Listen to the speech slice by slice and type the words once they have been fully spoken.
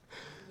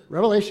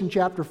Revelation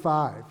chapter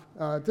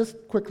 5.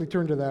 Just quickly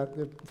turn to that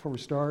before we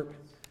start,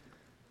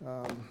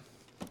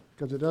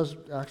 because it does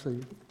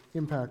actually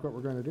impact what we're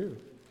going to do.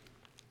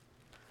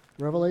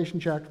 Revelation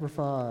chapter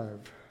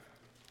 5,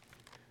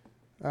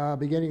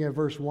 beginning at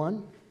verse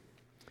 1.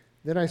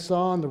 Then I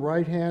saw on the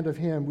right hand of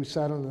him who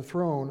sat on the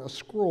throne a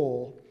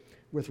scroll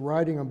with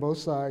writing on both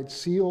sides,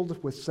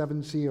 sealed with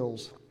 7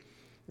 seals.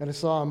 And I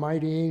saw a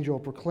mighty angel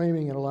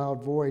proclaiming in a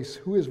loud voice,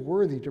 "Who is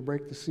worthy to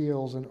break the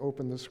seals and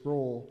open the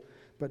scroll?"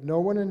 But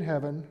no one in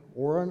heaven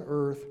or on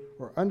earth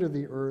or under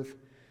the earth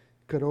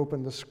could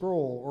open the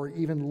scroll or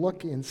even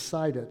look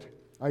inside it.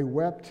 I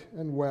wept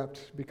and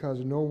wept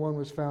because no one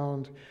was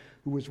found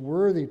who was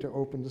worthy to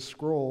open the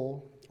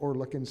scroll or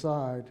look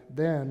inside.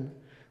 Then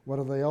one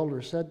of the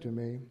elders said to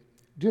me,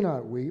 "Do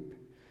not weep.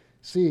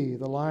 See,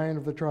 the Lion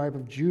of the tribe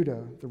of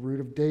Judah, the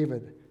root of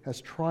David, has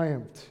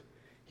triumphed.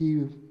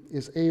 He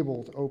is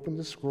able to open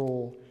the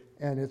scroll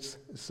and its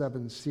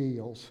 7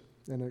 seals."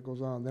 And it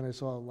goes on. Then I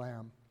saw a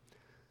lamb.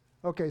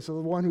 Okay, so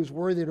the one who's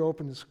worthy to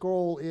open the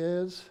scroll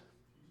is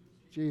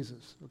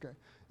Jesus. Okay.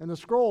 And the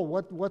scroll,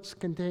 what's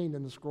contained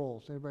in the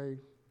scrolls?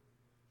 Anybody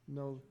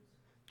know?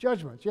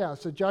 Judgments, yeah.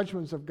 It's the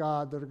judgments of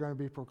God that are going to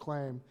be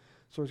proclaimed.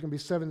 So there's going to be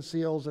 7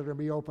 seals that are going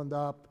to be opened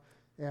up,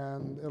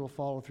 and it'll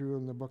follow through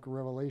in the book of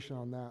Revelation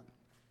on that.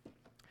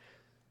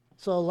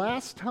 So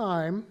last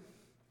time,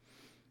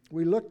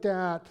 we looked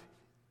at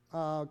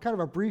kind of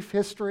a brief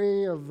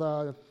history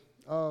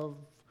of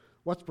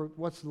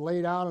what's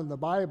laid out in the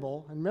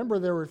Bible. And remember,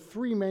 there were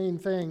 3 main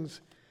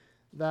things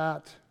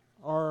that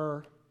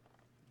are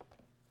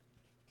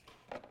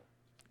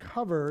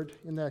covered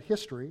in that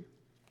history.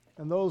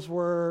 And those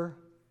were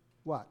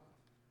what?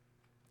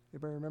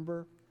 Anybody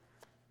remember?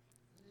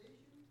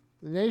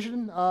 The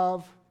nation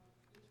of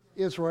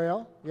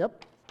Israel.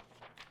 Yep.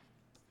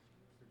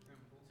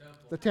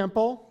 The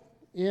temple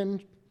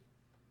in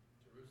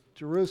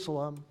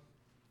Jerusalem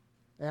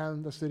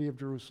and the city of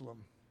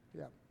Jerusalem.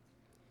 Yeah.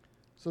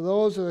 So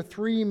those are the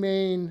 3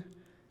 main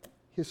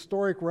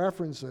historic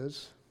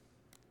references.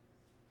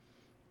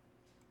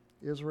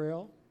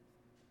 Israel,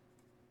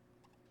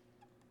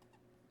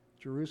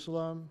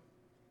 Jerusalem,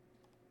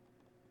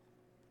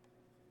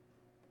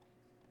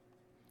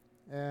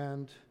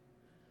 and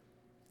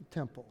the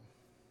temple.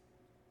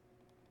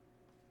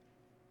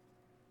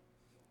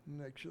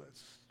 Make sure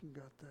that's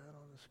got that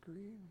on the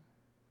screen.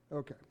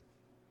 Okay.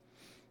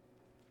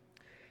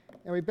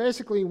 And we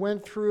basically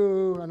went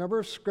through a number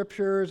of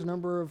scriptures, a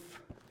number of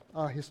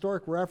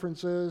historic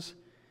references,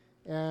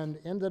 and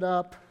ended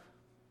up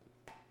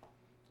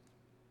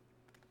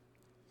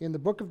in the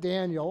book of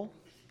Daniel,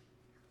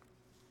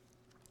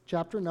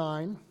 chapter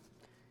 9.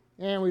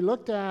 And we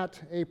looked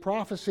at a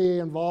prophecy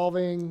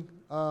involving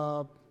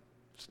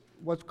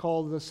what's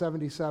called the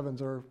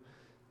 77s, or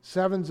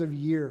 7s of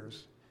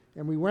years.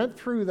 And we went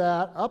through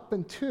that up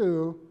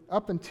until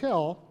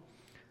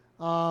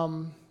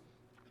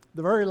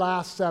the very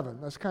last 7.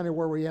 That's kind of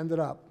where we ended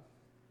up.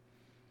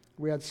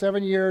 We had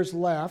 7 years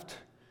left.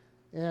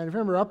 And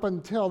remember, up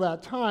until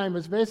that time,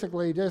 it's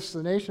basically just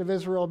the nation of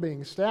Israel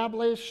being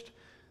established,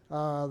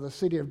 the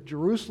city of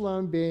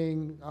Jerusalem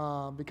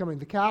becoming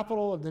the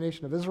capital of the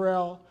nation of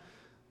Israel,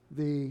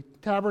 the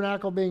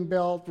tabernacle being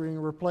built, being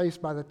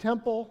replaced by the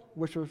temple,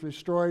 which was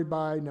destroyed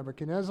by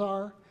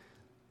Nebuchadnezzar.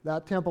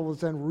 That temple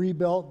was then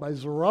rebuilt by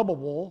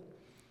Zerubbabel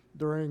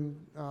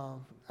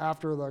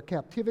after the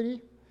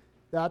captivity.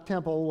 That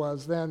temple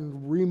was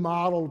then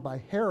remodeled by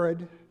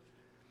Herod,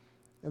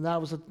 and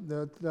that was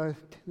the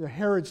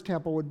Herod's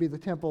temple would be the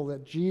temple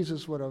that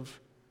Jesus would have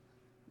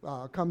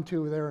come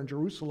to there in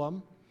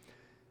Jerusalem.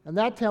 And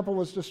that temple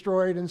was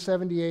destroyed in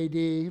 70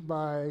 A.D.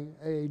 by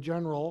a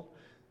general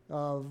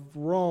of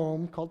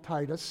Rome called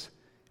Titus,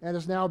 and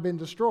has now been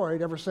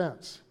destroyed ever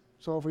since.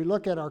 So if we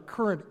look at our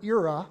current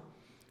era,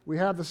 we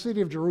have the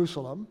city of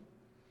Jerusalem,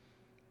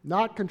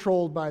 not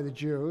controlled by the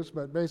Jews,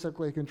 but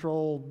basically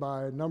controlled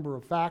by a number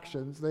of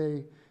factions.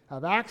 They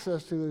have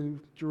access to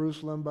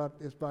Jerusalem, but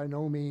it's by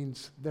no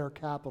means their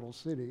capital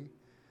city.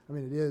 I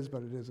mean, it is,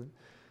 but it isn't.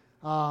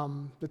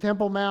 The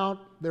Temple Mount,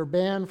 they're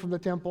banned from the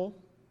temple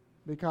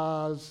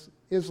because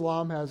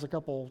Islam has a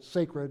couple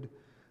sacred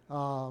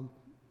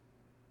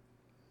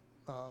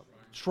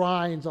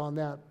shrines on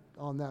that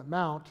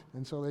mount,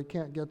 and so they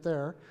can't get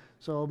there.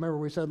 So remember,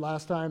 we said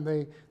last time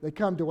they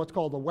come to what's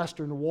called the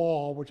Western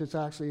Wall, which is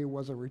actually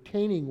was a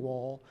retaining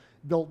wall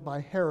built by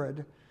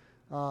Herod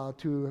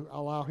to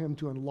allow him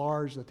to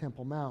enlarge the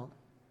Temple Mount.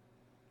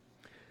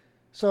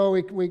 So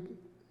as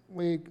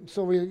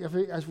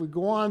we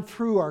go on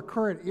through our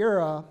current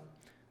era,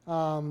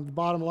 the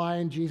bottom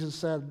line, Jesus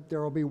said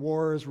there will be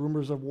wars,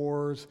 rumors of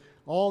wars,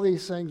 all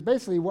these things.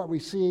 Basically, what we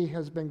see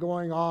has been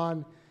going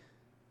on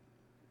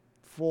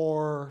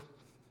for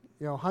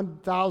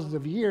thousands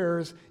of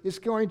years. Is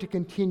going to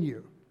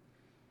continue.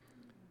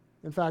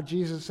 In fact,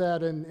 Jesus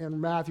said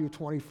in Matthew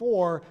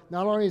 24,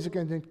 not only is it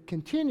going to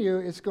continue,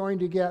 it's going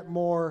to get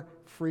more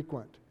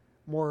frequent,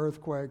 more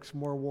earthquakes,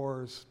 more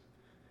wars.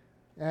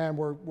 And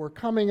we're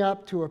coming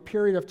up to a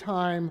period of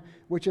time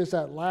which is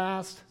that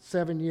last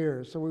 7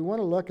 years. So we want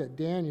to look at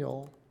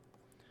Daniel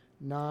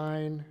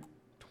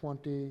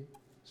 9:27.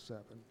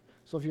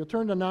 So if you'll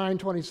turn to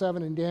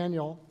 9:27 in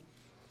Daniel,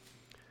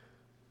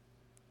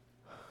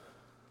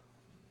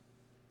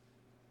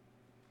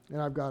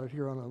 and I've got it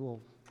here on a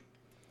little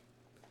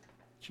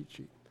cheat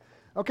sheet.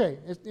 Okay,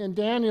 in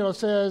Daniel it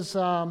says,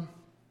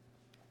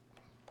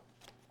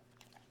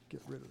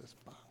 get rid of this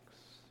box.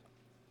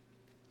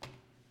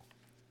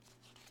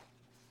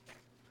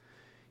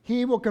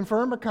 He will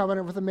confirm a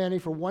covenant with the many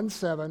for 1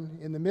 7.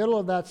 In the middle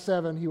of that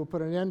 7, he will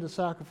put an end to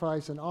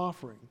sacrifice and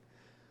offering.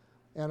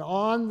 And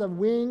on the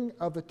wing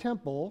of the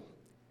temple,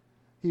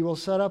 he will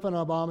set up an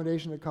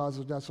abomination that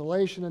causes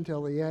desolation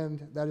until the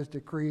end that is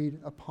decreed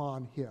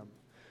upon him.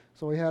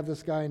 So we have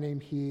this guy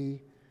named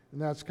He,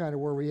 and that's kind of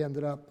where we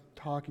ended up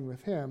talking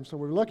with him. So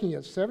we're looking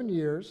at 7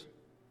 years.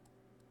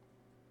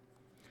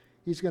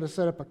 He's going to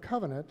set up a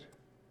covenant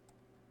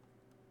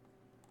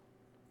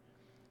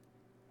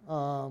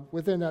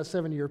within that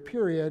 7-year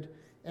period.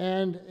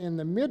 And in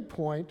the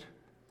midpoint,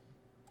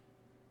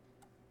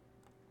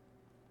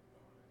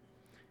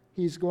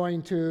 he's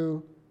going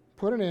to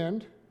put an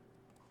end,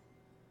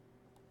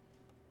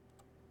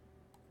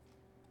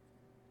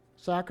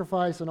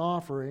 sacrifice an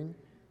offering,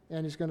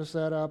 and he's going to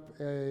set up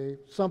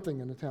something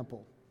in the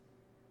temple.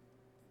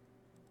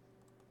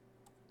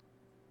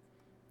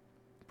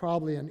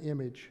 Probably an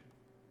image.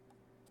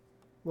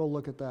 We'll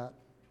look at that.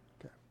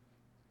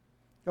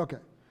 Okay.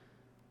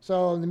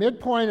 So in the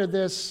midpoint of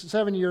this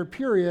 7-year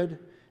period,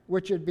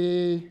 which would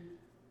be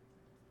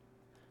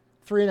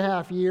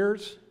 3.5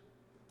 years,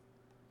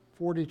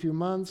 42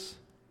 months,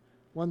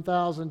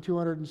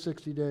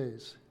 1,260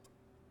 days.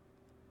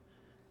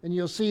 And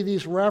you'll see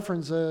these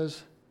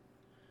references,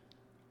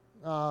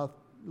 a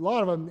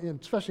lot of them,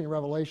 especially in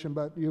Revelation,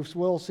 but you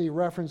will see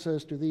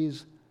references to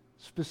these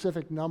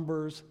specific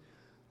numbers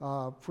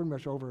pretty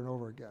much over and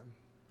over again.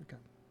 Okay.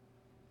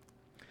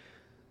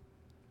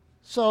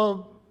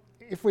 So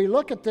if we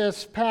look at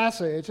this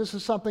passage, this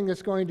is something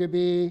that's going to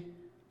be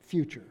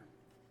future.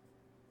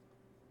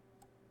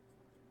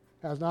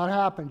 Has not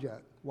happened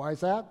yet. Why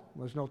is that?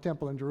 Well, there's no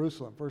temple in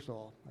Jerusalem, first of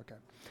all. Okay.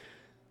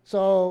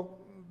 So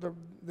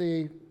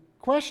the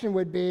question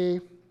would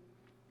be,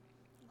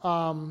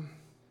 what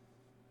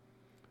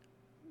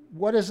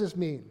does this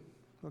mean?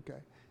 Okay.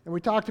 And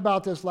we talked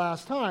about this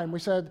last time. We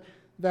said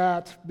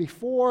that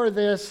before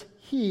this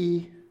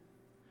He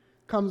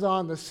comes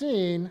on the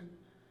scene,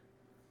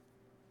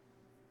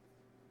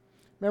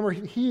 remember,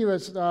 He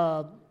was,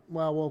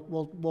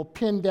 we'll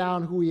pin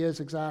down who He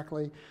is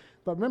exactly.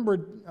 But remember,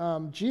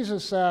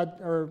 Jesus said,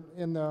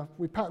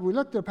 we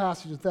looked at a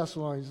passage in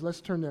Thessalonians. Let's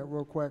turn there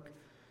real quick.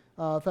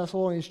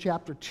 Thessalonians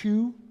chapter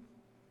 2.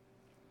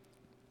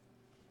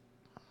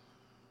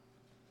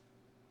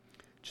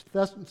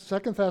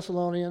 2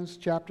 Thessalonians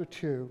chapter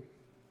 2.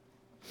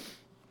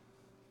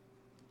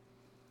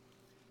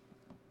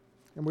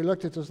 And we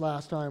looked at this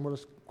last time. We'll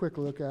just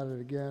quickly look at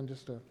it again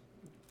just to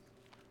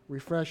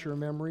refresh your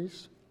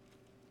memories.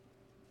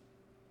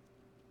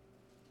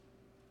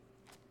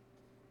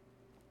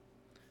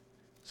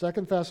 2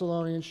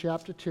 Thessalonians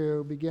chapter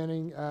 2,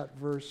 beginning at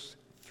verse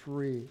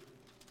 3. It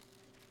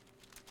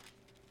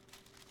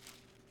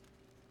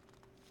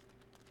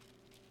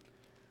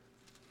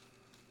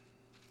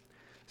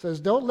says,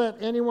 "Don't let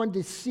anyone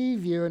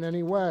deceive you in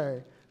any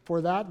way,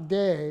 for that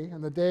day,"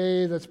 and the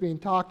day that's being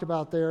talked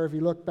about there, if you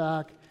look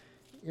back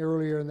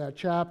earlier in that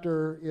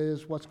chapter,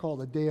 is what's called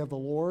the day of the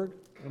Lord,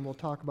 and we'll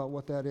talk about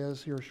what that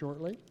is here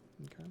shortly.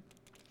 Okay.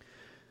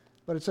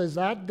 But it says,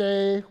 "That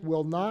day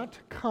will not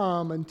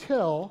come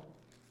until,"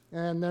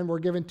 and then we're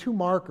given 2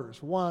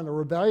 markers. One, a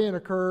rebellion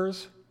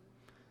occurs.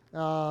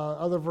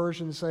 Other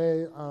versions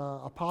say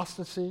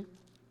apostasy.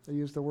 They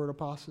use the word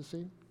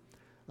apostasy.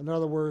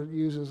 Another word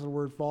uses the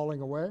word falling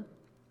away.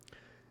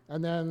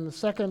 And then the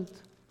second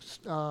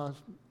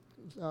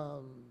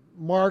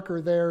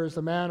marker there is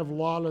the man of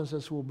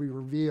lawlessness will be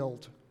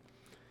revealed.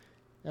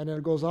 And then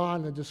it goes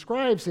on and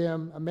describes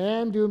him, a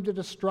man doomed to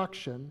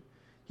destruction.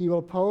 He will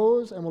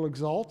oppose and will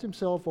exalt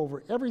himself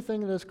over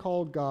everything that is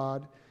called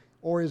God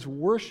or is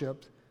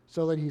worshipped,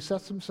 so that he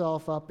sets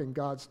himself up in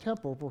God's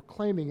temple,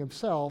 proclaiming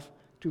himself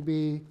to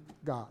be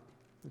God.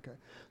 Okay.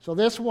 So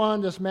this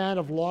man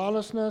of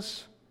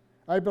lawlessness,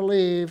 I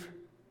believe,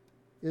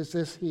 is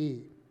this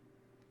He.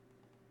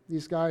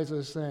 These guys are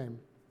the same.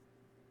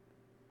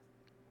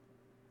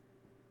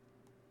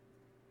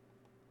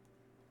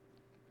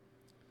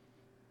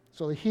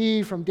 So the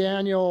He from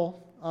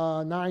Daniel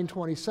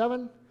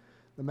 9:27,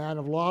 the man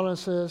of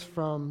lawlessness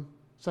from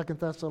 2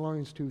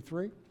 Thessalonians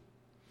 2:3.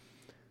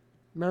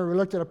 Remember, we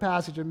looked at a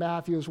passage in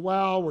Matthew as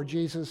well, where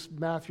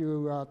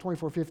Matthew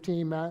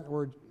 24:15,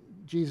 where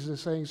Jesus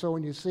is saying, "So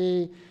when you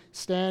see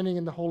standing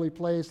in the holy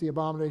place the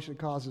abomination that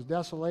causes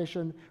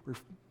desolation,"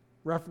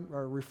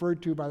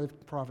 referred to by the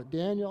prophet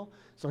Daniel.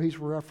 So he's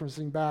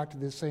referencing back to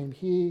this same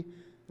He.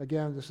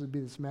 Again, this would be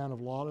this man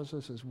of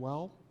lawlessness as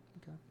well.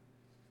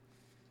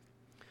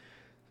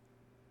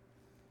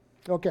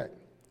 Okay.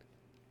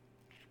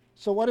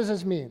 So what does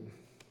this mean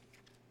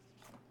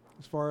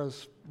as far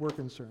as we're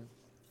concerned?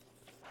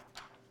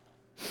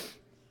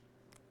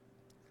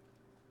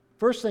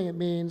 First thing it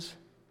means,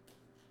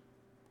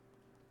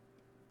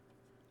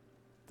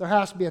 there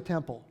has to be a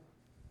temple.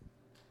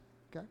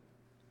 Okay?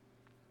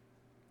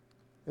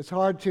 It's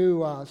hard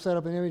to set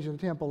up an image of a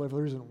temple if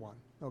there isn't one.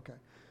 Okay.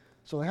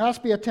 So there has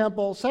to be a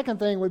temple. Second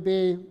thing would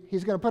be,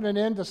 he's going to put an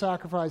end to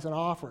sacrifice and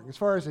offering. As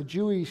far as the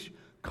Jewish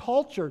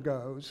culture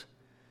goes,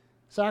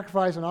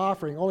 sacrifice and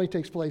offering only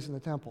takes place in the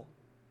temple.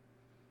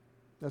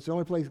 That's the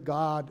only place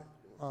God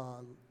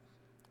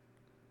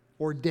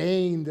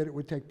ordained that it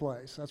would take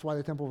place. That's why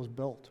the temple was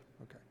built.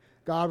 Okay.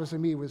 God was to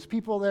meet with his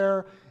people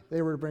there.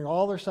 They were to bring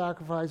all their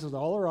sacrifices,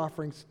 all their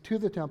offerings to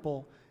the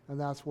temple, and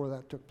that's where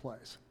that took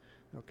place.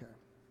 Okay.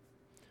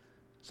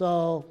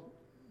 So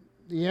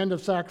the end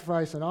of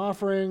sacrifice and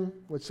offering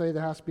would say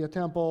there has to be a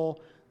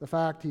temple. The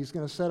fact he's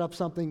going to set up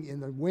something in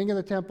the wing of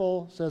the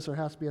temple says there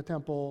has to be a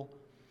temple.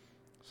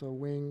 So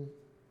wing.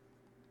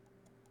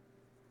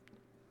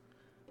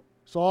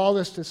 So all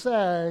this to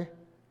say,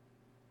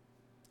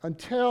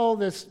 until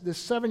this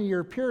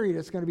 7-year period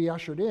is going to be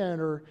ushered in,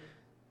 or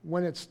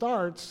when it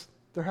starts,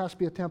 there has to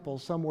be a temple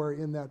somewhere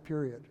in that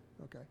period.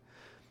 Okay.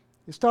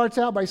 It starts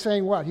out by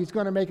saying what? He's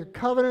going to make a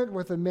covenant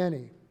with the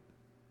many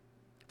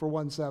for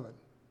 1/7.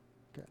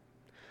 Okay.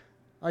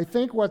 I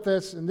think what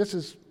this, and this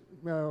is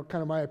kind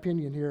of my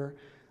opinion here,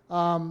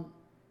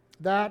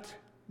 that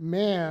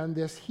man,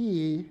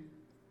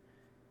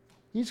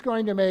 he's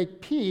going to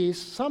make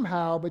peace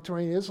somehow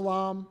between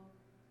Islam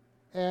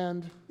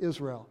and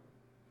Israel.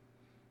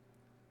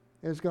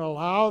 It's going to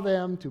allow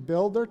them to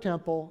build their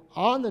temple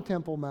on the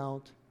Temple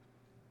Mount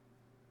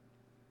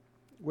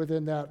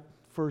within that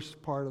first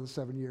part of the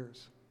 7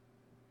 years.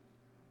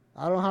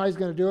 I don't know how he's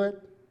going to do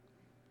it,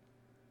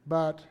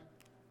 but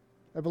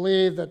I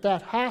believe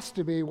that has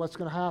to be what's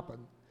going to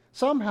happen.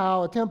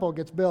 Somehow a temple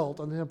gets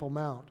built on the Temple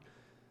Mount.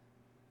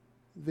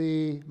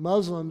 The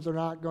Muslims are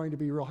not going to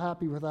be real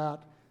happy with that.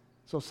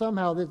 So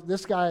somehow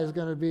this guy is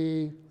going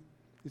to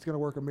he's going to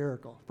work a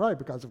miracle, probably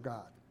because of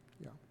God.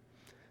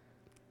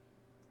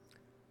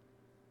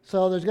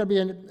 So there's going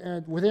to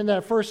be, within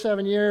that first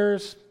 7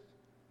 years,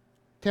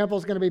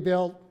 temple's going to be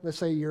built, let's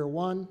say year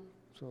 1.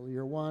 So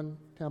year 1,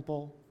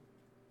 temple.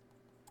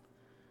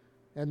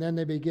 And then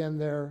they begin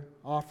their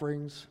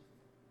offerings,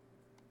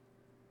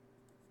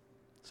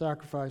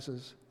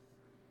 sacrifices.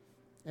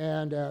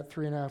 And at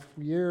 3.5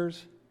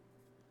 years,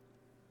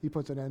 he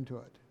puts an end to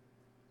it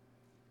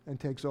and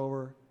takes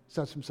over,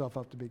 sets himself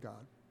up to be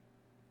God.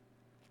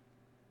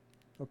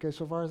 Okay,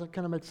 so far, does that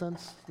kind of make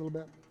sense a little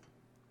bit?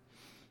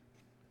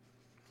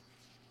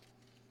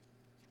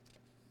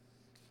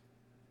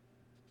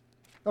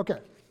 Okay.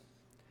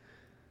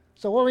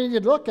 So what we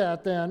need to look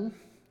at then,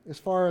 as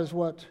far as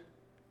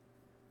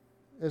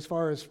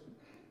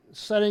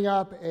setting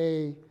up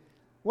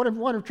what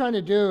I'm trying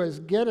to do is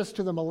get us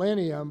to the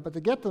millennium, but to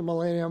get to the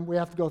millennium, we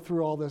have to go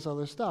through all this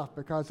other stuff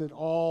because it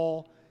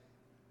all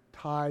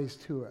ties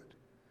to it.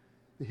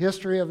 The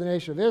history of the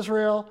nation of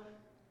Israel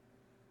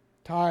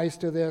ties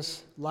to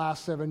this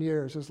last 7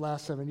 years. This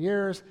last 7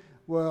 years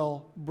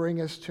will bring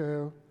us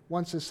to,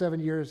 once the 7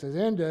 years has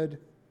ended,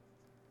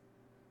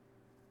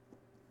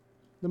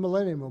 the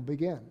millennium will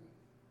begin.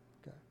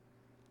 Okay.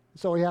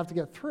 So we have to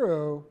get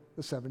through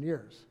the 7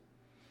 years.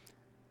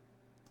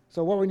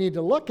 So what we need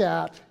to look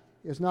at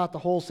is not the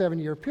whole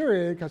 7-year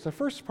period, because the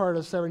first part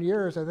of 7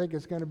 years, I think,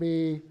 is going to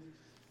be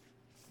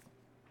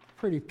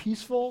pretty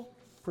peaceful,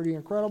 pretty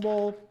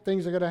incredible.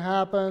 Things are going to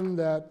happen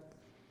that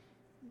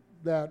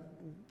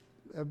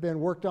have been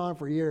worked on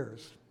for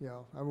years.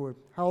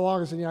 How long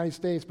has the United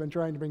States been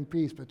trying to bring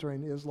peace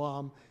between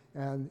Islam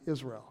and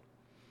Israel?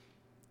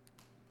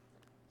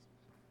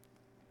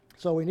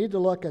 So we need to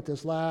look at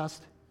this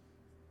last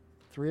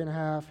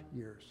 3.5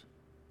 years.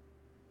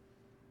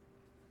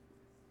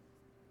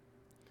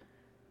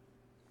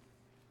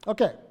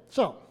 Okay,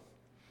 so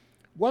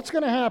what's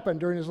going to happen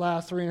during these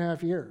last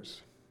 3.5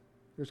 years?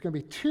 There's going to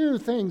be 2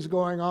 things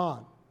going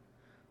on.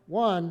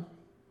 One,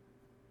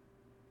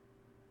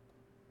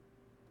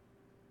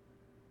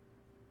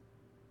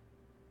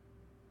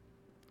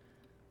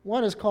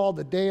 is called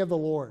the Day of the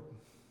Lord.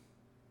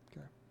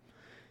 Okay.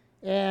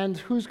 And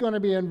who's going to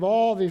be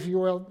involved, if you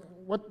will?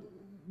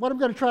 What I'm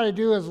going to try to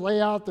do is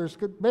lay out, there's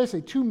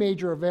basically 2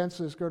 major events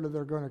that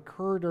are going to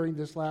occur during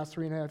this last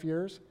 3.5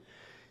 years.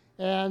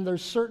 And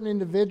there's certain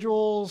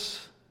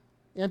individuals,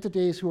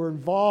 entities who are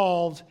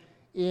involved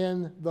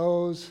in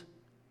those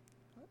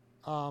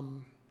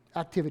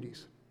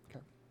activities. Okay.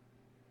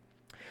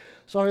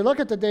 So when we look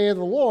at the Day of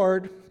the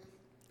Lord,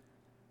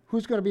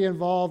 who's going to be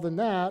involved in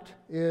that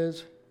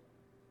is,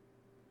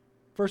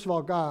 first of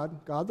all,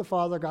 God the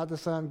Father, God the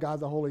Son, God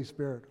the Holy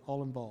Spirit,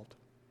 all involved.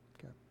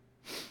 Okay.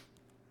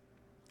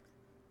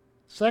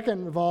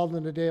 Second involved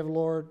in the Day of the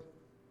Lord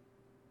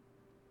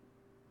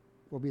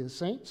will be the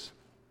saints.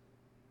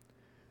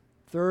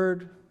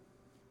 Third,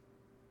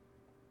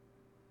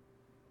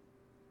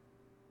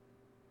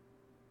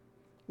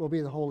 will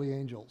be the holy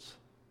angels.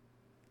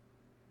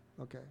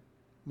 Okay.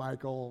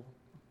 Michael,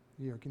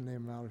 you can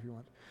name them out if you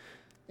want.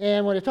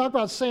 And when you talk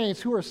about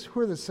saints, who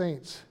are the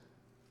saints?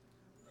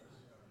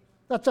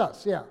 That's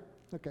us, yeah.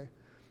 Okay.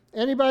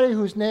 Anybody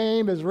whose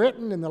name is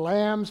written in the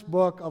Lamb's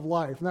book of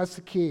life. And that's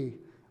the key.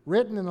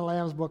 Written in the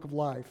Lamb's book of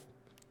life.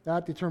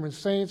 That determines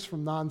saints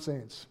from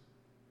non-saints.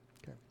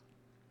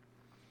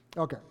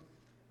 Okay.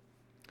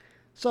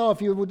 So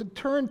if you would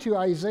turn to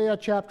Isaiah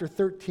chapter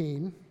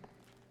 13, I'm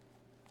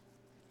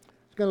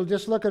going to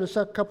just look at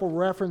a couple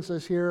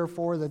references here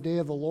for the day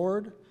of the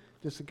Lord,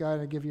 just to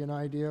kind of give you an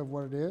idea of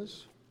what it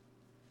is.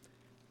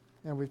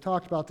 And we've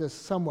talked about this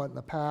somewhat in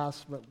the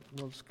past, but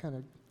we'll just kind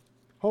of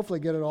hopefully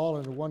get it all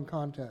into one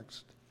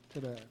context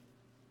today.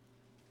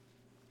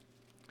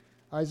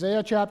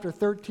 Isaiah chapter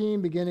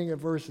 13, beginning at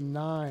verse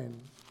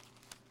 9.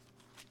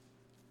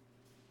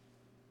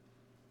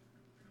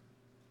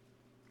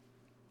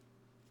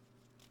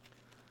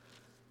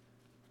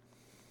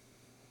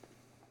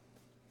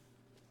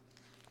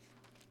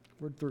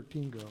 Where'd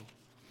 13 go?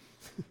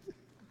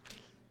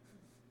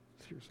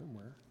 It's here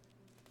somewhere.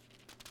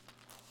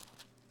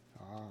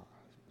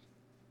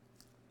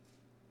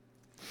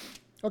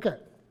 Okay.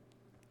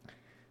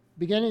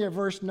 Beginning at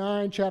verse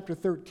 9, chapter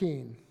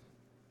 13.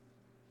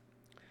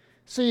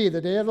 See,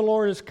 the day of the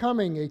Lord is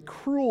coming, a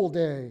cruel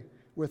day,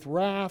 with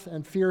wrath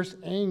and fierce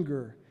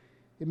anger.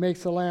 It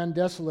makes the land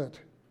desolate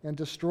and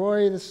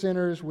destroy the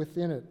sinners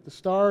within it. The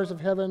stars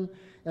of heaven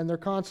and their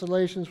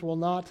constellations will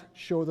not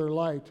show their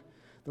light.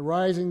 The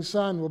rising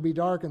sun will be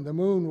darkened. The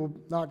moon will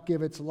not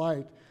give its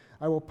light.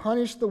 I will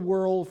punish the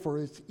world for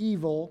its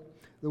evil,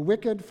 the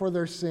wicked for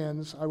their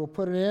sins. I will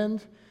put an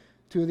end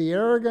to the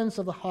arrogance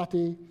of the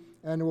haughty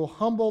and will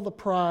humble the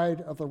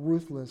pride of the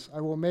ruthless. I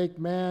will make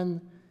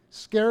man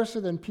scarcer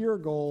than pure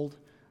gold,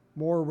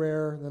 more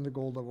rare than the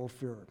gold of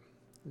Ophir.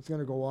 It's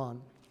going to go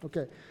on.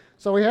 Okay,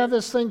 so we have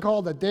this thing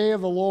called the Day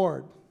of the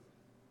Lord.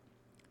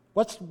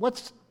 What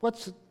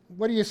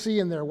do you see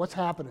in there? What's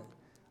happening?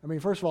 I mean,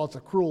 first of all, it's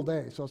a cruel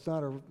day, so it's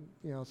not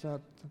it's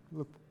not.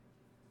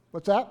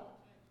 What's that?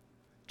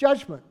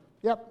 Judgment.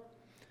 Yep.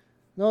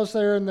 Notice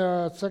there in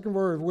the second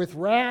word, with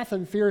wrath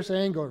and fierce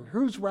anger.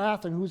 Whose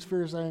wrath and whose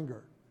fierce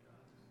anger?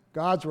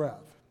 God's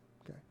wrath.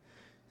 Okay.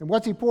 And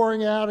what's he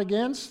pouring out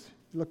against?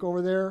 Look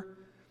over there.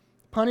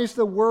 Punish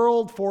the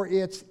world for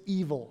its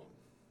evil.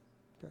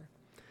 Okay.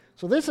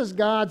 So this is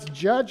God's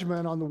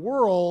judgment on the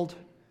world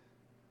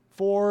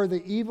for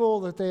the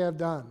evil that they have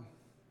done.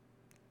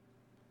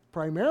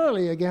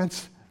 Primarily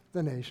against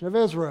the nation of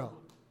Israel.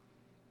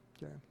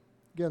 Okay.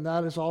 Again,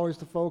 that is always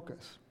the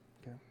focus.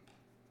 Okay.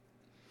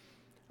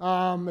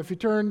 If you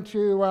turn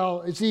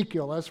to,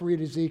 Ezekiel, let's read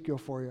Ezekiel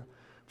for you.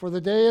 For the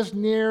day is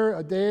near,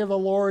 a day of the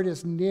Lord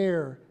is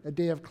near, a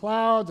day of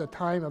clouds, a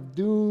time of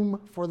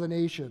doom for the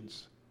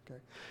nations. Okay.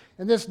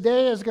 And this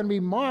day is going to be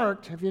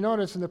marked, if you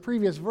notice in the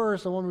previous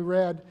verse, the one we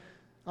read,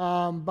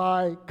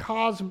 by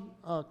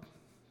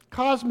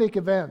cosmic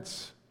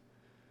events.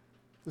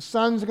 The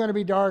sun's going to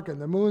be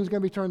darkened. The moon's going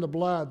to be turned to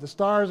blood. The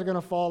stars are going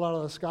to fall out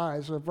of the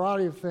sky. So a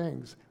variety of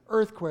things.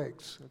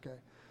 Earthquakes. Okay.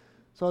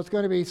 So it's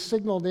going to be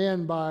signaled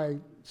in by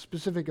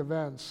specific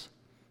events.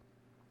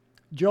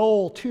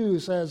 Joel 2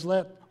 says,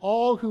 let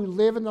all who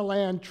live in the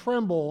land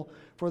tremble,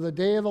 for the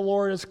day of the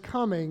Lord is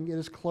coming. It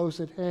is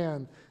close at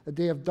hand. A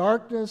day of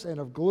darkness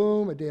and of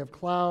gloom, a day of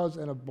clouds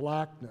and of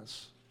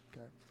blackness.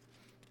 Okay.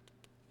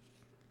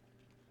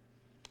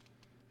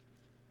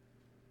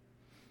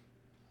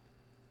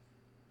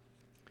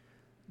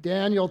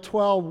 Daniel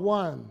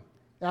 12:1.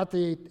 At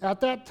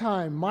that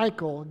time,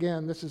 Michael,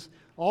 again,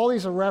 all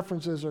these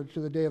references are to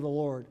the day of the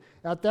Lord.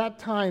 At that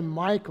time,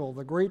 Michael,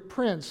 the great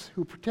prince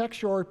who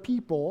protects your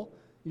people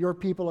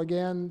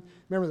again.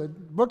 Remember, the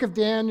book of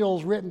Daniel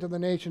is written to the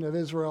nation of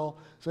Israel.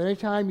 So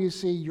anytime you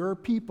see your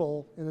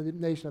people in the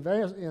nation of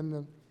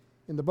in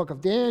the book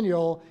of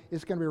Daniel,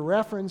 it's going to be a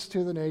reference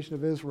to the nation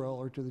of Israel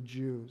or to the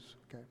Jews.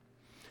 Okay.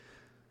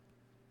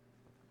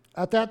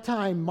 At that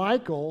time,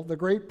 Michael, the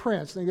great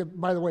prince,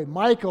 by the way,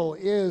 Michael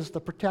is the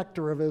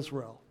protector of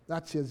Israel.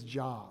 That's his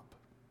job.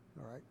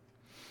 All right.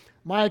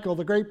 Michael,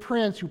 the great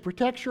prince who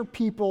protects your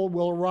people,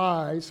 will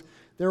rise.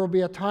 There will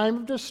be a time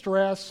of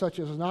distress such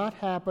as has not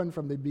happened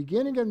from the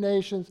beginning of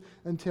nations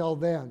until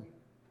then.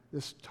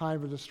 This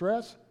time of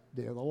distress,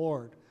 day of the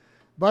Lord.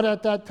 But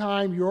at that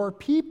time, your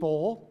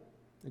people,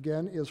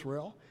 again,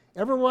 Israel,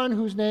 everyone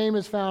whose name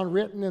is found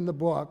written in the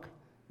book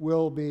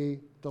will be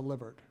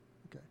delivered.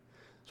 Okay.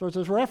 So it's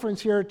this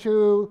reference here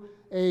to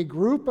a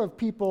group of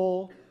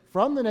people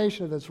from the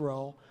nation of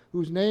Israel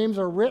whose names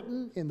are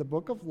written in the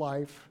book of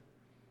life,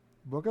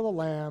 book of the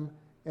Lamb,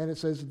 and it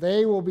says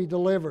they will be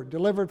delivered.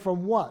 Delivered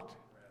from what?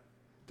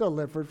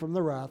 Delivered from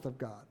the wrath of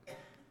God. All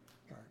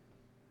right.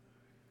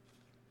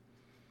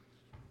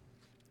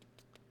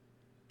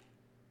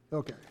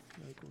 Okay,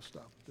 I think we'll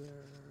stop there.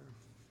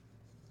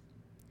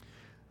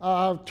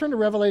 Turn to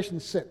Revelation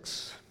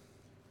 6.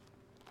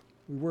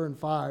 We were in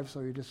 5, so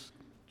you just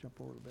jump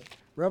over a bit.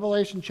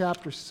 Revelation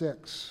chapter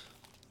 6.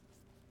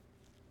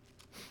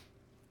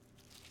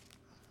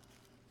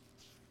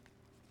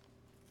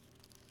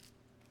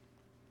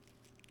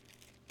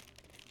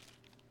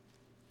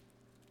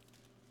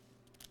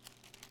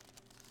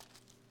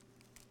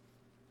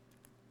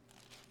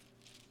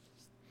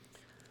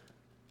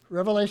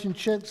 Revelation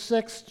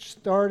 6,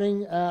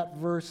 starting at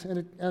verse,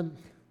 and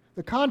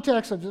the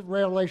context of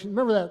Revelation,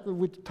 remember that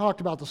we talked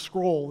about the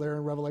scroll there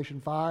in Revelation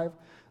 5?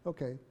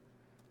 Okay.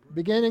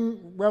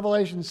 Beginning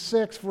Revelation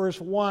 6, verse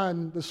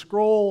 1, the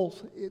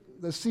scrolls,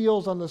 the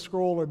seals on the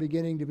scroll are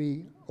beginning to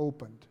be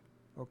opened.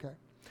 Okay.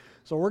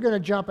 So we're going to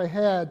jump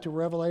ahead to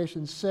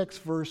Revelation 6,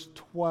 verse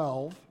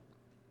 12.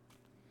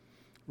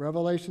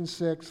 Revelation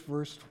 6,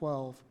 verse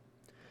 12.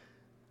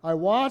 I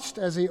watched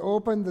as he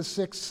opened the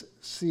sixth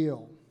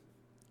seal.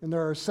 And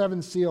there are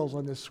 7 seals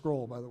on this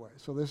scroll, by the way.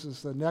 So this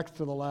is the next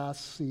to the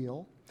last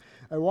seal.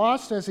 I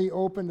watched as he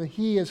opened the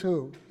he is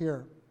who?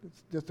 Here,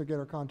 just to get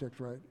our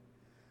context right.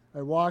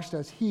 I watched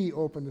as he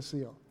opened the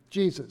seal.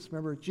 Jesus.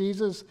 Remember,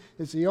 Jesus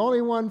is the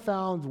only one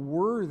found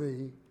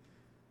worthy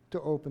to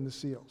open the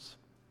seals.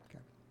 Okay.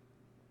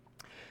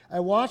 I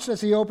watched as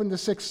he opened the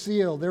sixth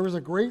seal. There was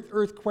a great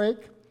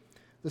earthquake.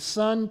 The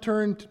sun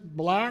turned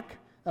black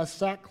as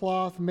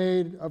sackcloth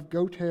made of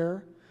goat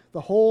hair. The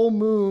whole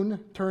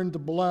moon turned to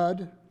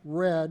blood,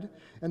 red,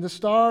 and the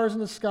stars in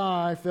the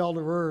sky fell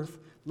to earth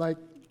like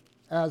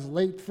as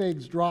late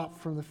figs drop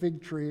from the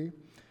fig tree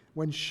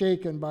when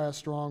shaken by a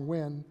strong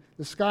wind.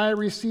 The sky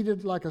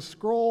receded like a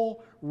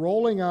scroll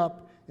rolling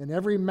up, and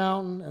every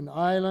mountain and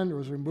island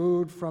was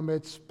removed from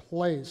its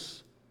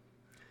place.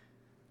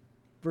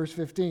 Verse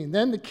 15,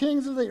 then the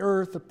kings of the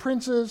earth, the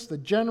princes, the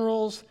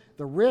generals,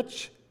 the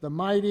rich, the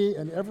mighty,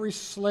 and every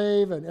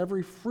slave and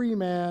every free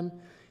man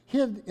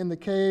hid in the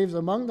caves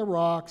among the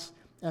rocks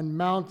and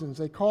mountains.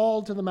 They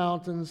called to the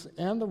mountains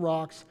and the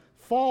rocks,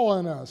 fall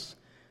on us,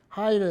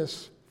 hide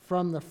us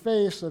from the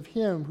face of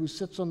him who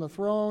sits on the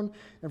throne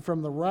and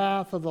from the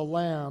wrath of the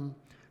Lamb,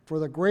 for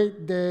the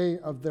great day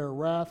of their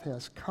wrath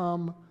has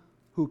come.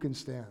 Who can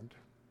stand?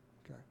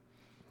 Okay.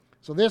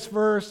 So this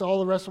verse, all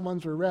the rest of the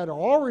ones we read, are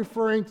all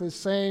referring to the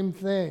same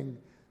thing,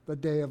 the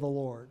day of the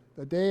Lord,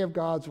 the day of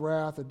God's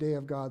wrath, the day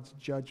of God's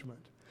judgment.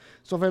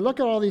 So if I look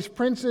at all these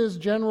princes,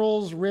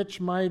 generals, rich,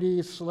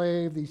 mighty,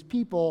 slave, these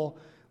people,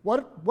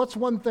 what's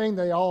one thing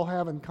they all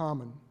have in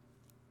common?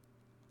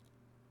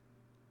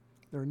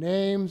 Their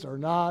names are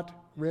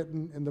not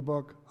written in the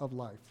book of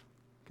life.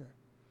 Okay.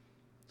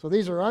 So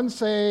these are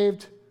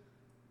unsaved,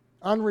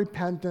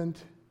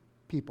 unrepentant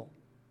people.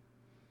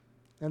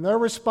 And their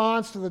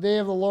response to the day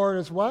of the Lord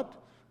is what?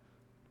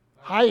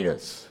 Hide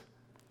us.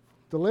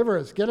 Deliver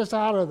us. Get us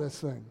out of this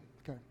thing.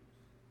 Okay.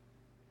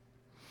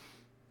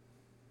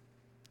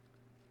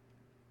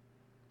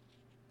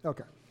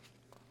 Okay.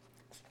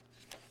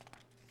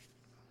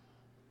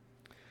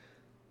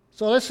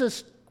 So let's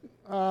just,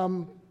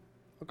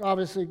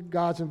 obviously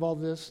God's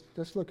involved in this.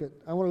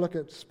 I want to look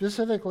at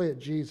specifically at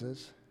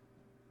Jesus,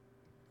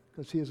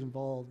 because he is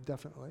involved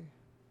definitely.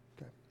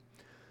 Okay.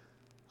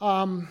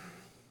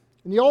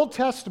 In the Old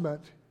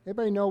Testament,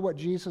 anybody know what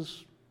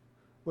Jesus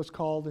was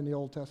called in the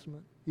Old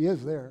Testament? He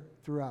is there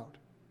throughout.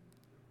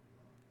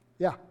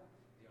 Yeah.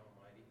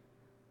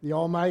 The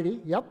Almighty,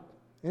 yep.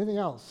 Anything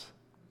else?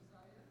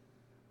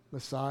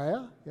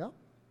 Messiah, yep.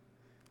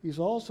 He's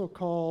also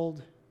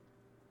called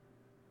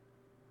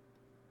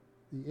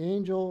the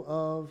angel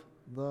of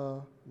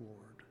the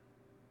Lord.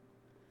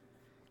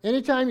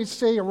 Anytime you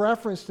say a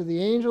reference to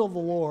the angel of the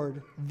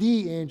Lord,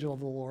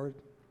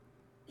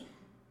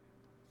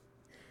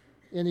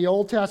 in the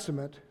Old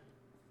Testament,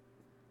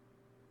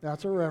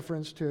 that's a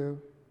reference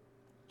to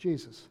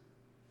Jesus.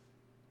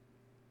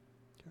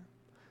 Okay.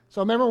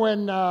 So remember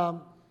when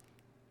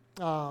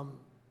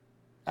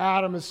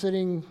Adam is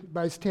sitting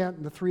by his tent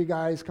and the 3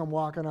 guys come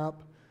walking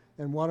up,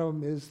 and one of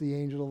them is the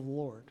angel of the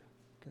Lord.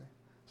 Okay.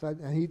 So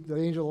the angel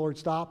of the Lord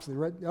stops,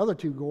 the other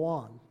 2 go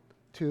on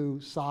to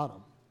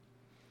Sodom.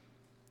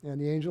 And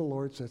the angel of the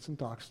Lord sits and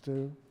talks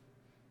to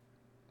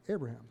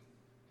Abraham.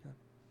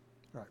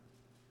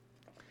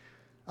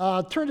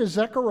 Turn to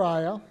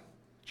Zechariah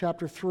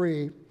chapter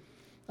 3.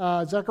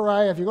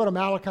 Zechariah, if you go to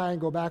Malachi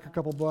and go back a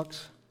couple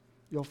books,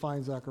 you'll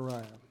find Zechariah.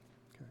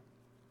 Okay.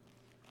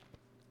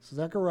 So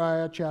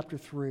Zechariah chapter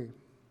 3.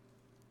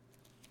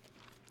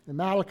 And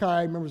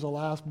Malachi, remember, is the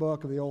last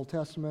book of the Old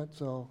Testament.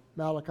 So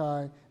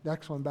Malachi,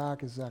 next one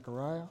back is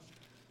Zechariah.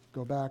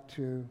 Go back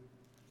to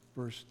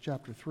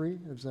chapter 3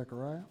 of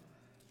Zechariah.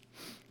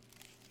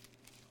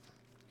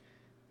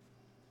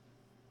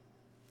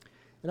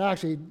 And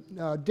actually,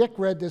 Dick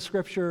read this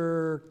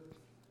scripture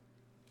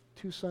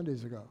 2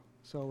 Sundays ago,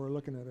 so we're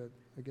looking at it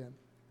again.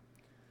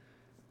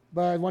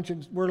 But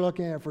we're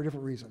looking at it for a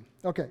different reason.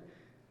 Okay.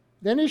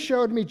 Then he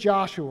showed me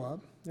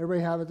Joshua.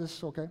 Everybody have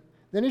this? Okay.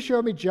 Then he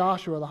showed me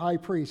Joshua, the high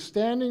priest,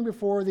 standing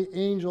before the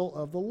angel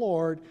of the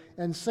Lord,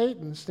 and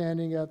Satan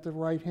standing at the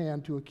right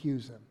hand to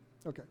accuse him.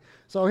 Okay.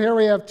 So here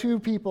we have 2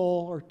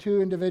 people, or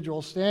 2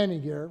 individuals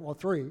standing here, well,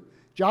 3.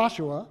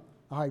 Joshua,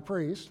 the high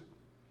priest,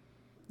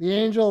 the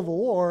angel of the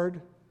Lord,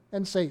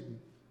 and Satan.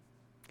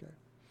 Okay.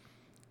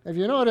 If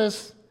you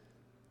notice,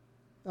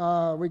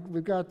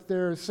 we've got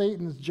there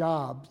Satan's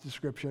job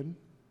description,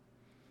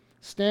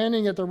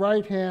 standing at the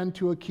right hand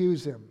to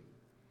accuse him.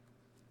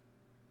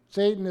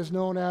 Satan is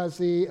known as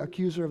the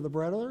accuser of the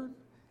brethren,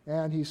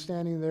 and he's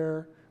standing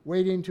there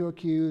waiting to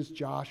accuse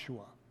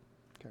Joshua.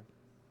 Okay.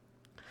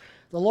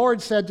 the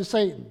Lord said to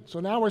Satan. So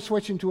now we're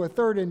switching to a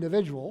third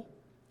individual.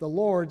 The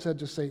Lord said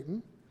to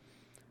Satan,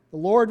 the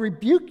Lord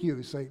rebuke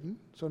you, Satan.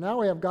 So now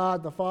we have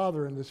God the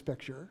Father in this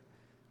picture,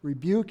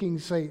 rebuking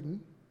Satan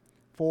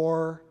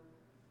for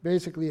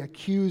basically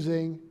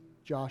accusing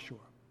Joshua.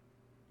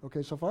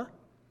 Okay, so far?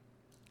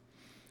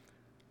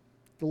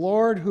 The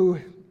Lord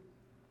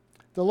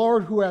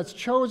who has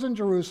chosen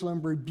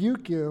Jerusalem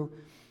rebuke you.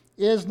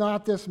 Is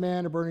not this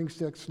man a burning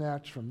stick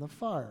snatched from the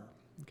fire?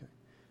 Okay.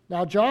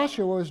 Now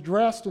Joshua was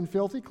dressed in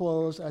filthy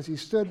clothes as he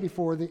stood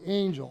before the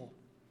angel.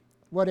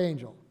 What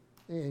angel?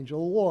 The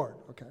angel of the Lord.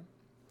 Okay.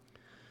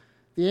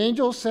 The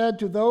angel said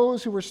to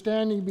those who were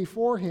standing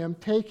before him,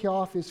 take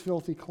off his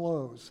filthy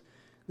clothes.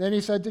 Then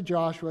he said to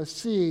Joshua,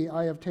 see,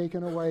 I have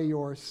taken away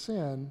your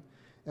sin,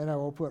 and I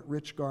will put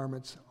rich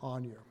garments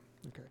on you.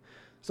 Okay.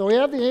 So we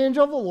have the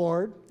angel of the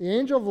Lord. The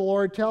angel of the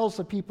Lord tells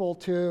the people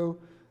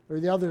or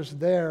the others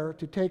there,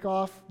 to take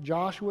off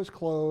Joshua's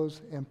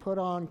clothes and put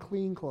on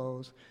clean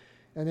clothes.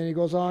 And then he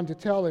goes on to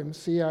tell him,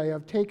 see, I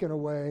have taken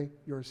away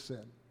your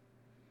sin.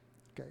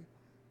 Okay.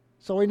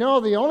 So we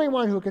know the only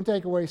one who can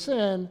take away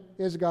sin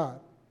is God.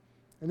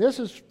 And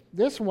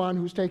this one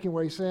who's taking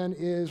away sin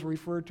is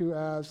referred to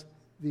as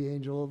the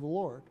angel of the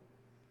Lord.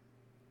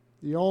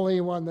 The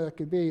only one that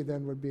could be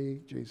then would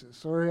be Jesus.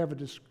 So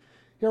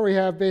here we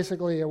have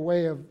basically a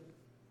way of,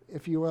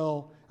 if you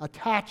will,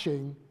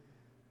 attaching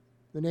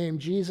the name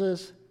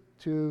Jesus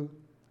to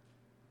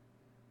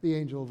the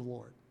angel of the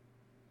Lord.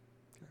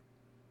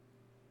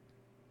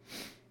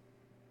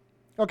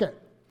 Okay.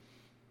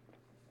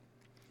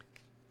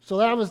 So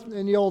that was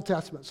in the Old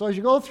Testament. So as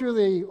you go through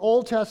the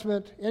Old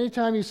Testament,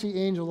 anytime you see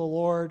angel of the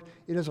Lord,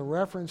 it is a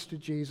reference to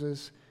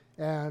Jesus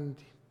and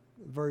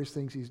various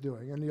things he's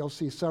doing. And you'll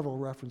see several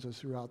references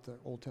throughout the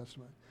Old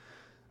Testament.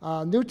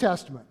 New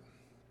Testament.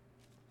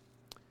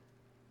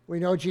 We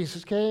know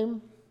Jesus came,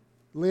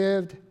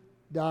 lived,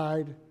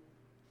 died,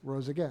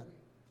 rose again.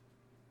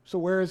 So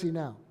where is he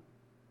now?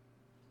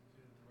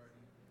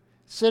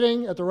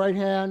 Sitting at the right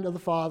hand of the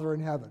Father in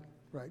heaven.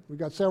 Right. We've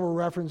got several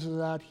references to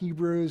that.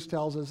 Hebrews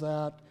tells us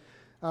that.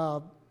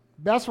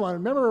 Best one,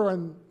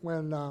 remember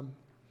when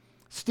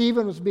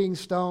Stephen was being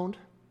stoned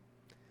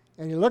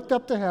and he looked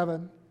up to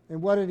heaven,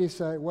 and what did he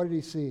say? What did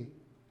he see?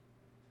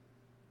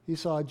 He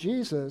saw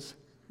Jesus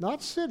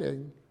not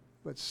sitting,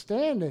 but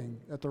standing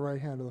at the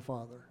right hand of the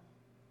Father.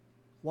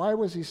 Why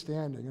was he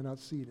standing and not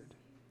seated?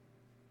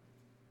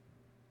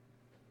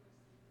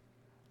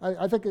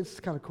 I think it's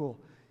kind of cool.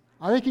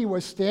 I think he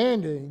was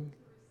standing,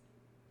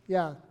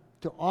 to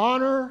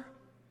honor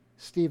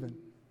Stephen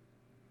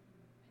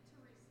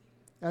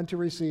and to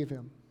receive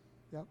him.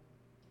 Yep.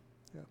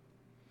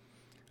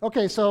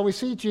 Okay, so we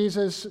see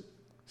Jesus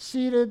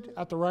seated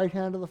at the right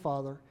hand of the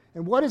Father.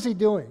 And what is he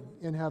doing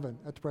in heaven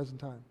at the present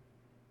time?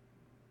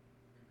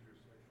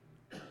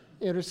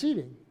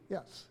 Interceding,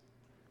 yes.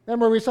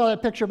 Remember, we saw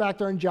that picture back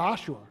there in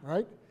Joshua,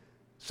 right?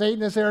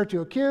 Satan is there to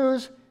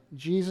accuse,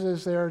 Jesus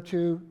is there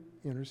to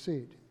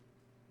intercede.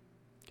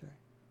 Okay.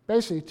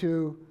 Basically,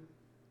 to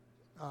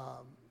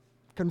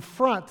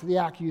confront the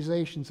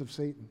accusations of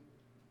Satan.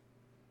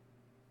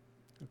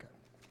 Okay.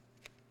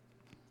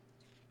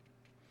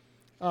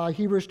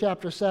 Hebrews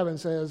chapter 7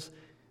 says,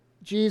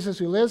 Jesus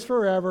who lives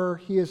forever,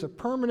 he is a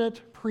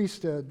permanent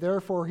priesthood.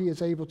 Therefore, he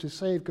is able to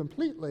save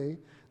completely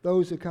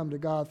those who come to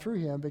God through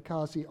him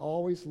because he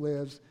always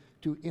lives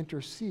to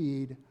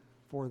intercede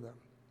for them.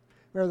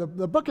 Remember,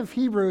 the book of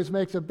Hebrews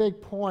makes a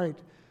big point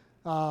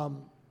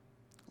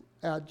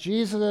at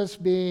Jesus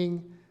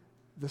being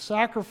the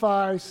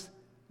sacrifice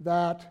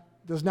that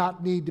does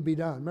not need to be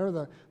done.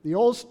 Remember, the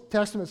Old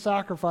Testament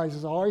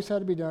sacrifices always had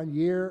to be done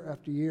year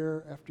after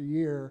year after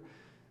year.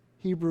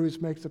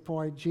 Hebrews makes the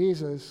point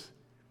Jesus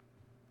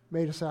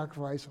made a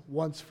sacrifice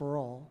once for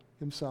all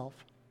himself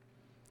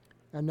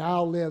and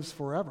now lives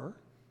forever.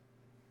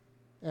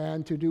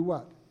 And to do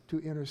what? To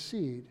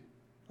intercede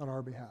on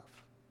our behalf.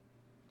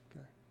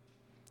 Okay.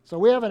 So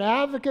we have an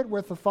advocate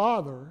with the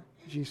Father,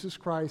 Jesus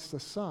Christ the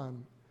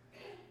Son,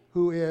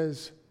 who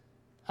is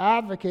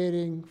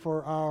advocating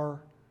for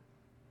our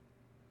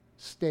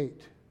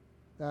state.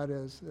 That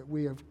is, that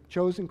we have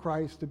chosen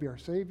Christ to be our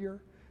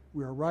Savior.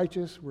 We are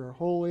righteous, we are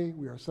holy,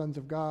 we are sons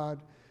of God,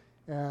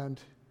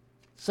 and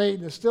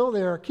Satan is still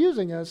there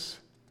accusing us,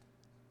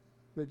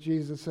 but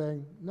Jesus is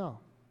saying, no,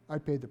 I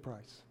paid the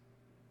price.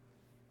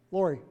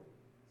 Lori. So,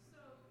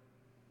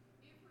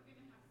 if we're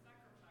going to have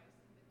sacrifice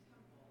in the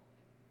temple in the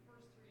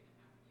first 3.5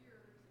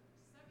 years,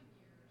 7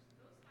 years,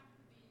 those have to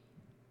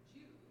be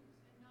Jews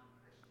and not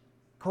Christians.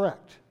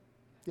 Correct.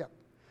 Yep.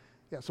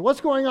 Yeah. So what's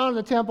going on in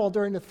the temple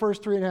during the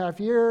first 3.5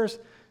 years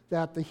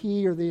that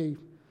he or the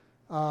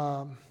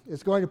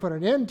is going to put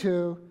an end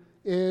to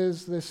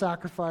is the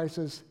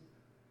sacrifices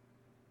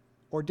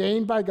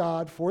ordained by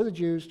God for the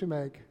Jews to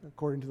make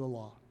according to the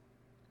law.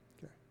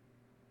 Okay.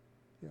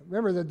 Yeah.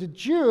 Remember that the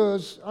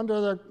Jews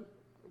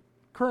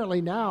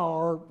currently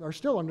now are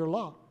still under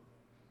law.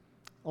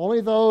 Only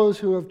those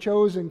who have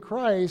chosen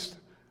Christ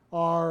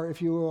are,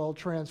 if you will,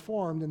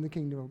 transformed in the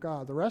kingdom of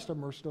God. The rest of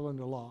them are still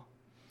under law.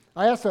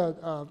 I asked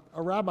a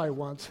rabbi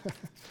once,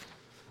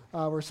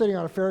 we're sitting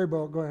on a ferry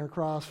boat going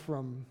across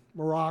from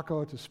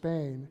Morocco to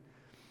Spain,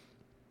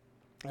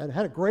 and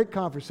had a great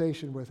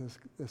conversation with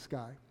this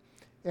guy.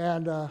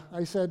 And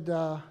I said,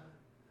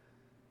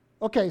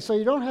 okay, so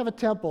you don't have a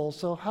temple,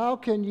 so how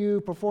can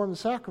you perform the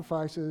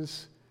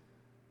sacrifices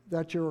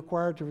that you're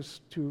required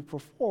to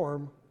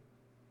perform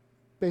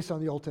based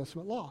on the Old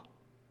Testament law?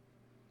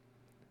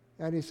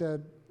 And he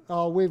said,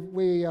 oh, we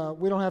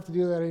don't have to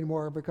do that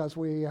anymore because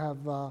we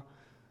have, I'm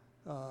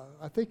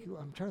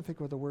trying to think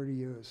what the word he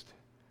used.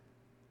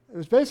 It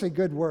was basically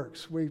good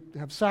works. We've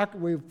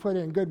put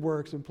in good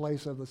works in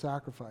place of the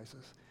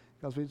sacrifices,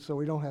 so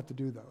we don't have to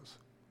do those.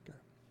 Okay.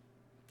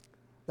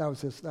 That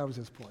was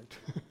his point.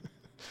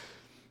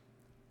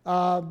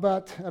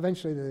 But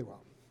eventually they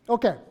will.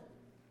 Okay.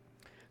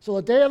 So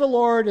the day of the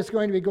Lord is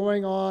going to be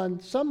going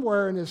on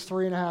somewhere in this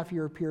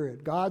 3.5-year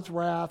period. God's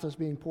wrath is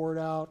being poured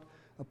out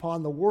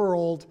upon the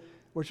world,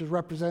 which is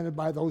represented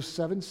by those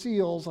 7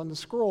 seals on the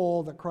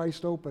scroll that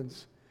Christ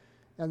opens.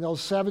 And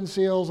those 7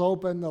 seals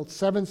open, the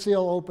 7th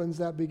seal opens,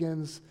 that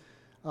begins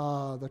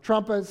the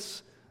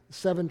trumpets, the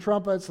 7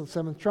 trumpets, the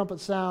 7th trumpet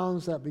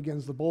sounds, that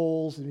begins the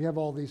bowls, and you have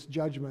all these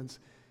judgments.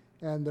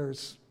 And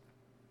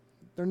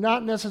they're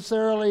not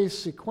necessarily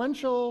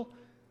sequential.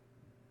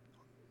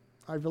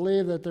 I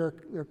believe that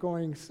they're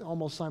going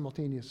almost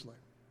simultaneously.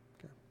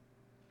 Okay.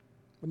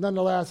 But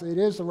nonetheless, it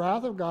is the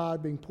wrath of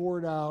God being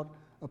poured out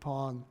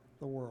upon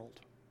the world.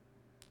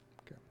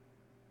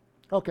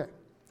 Okay.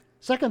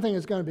 Second thing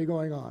is going to be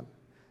going on.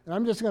 And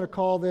I'm just going to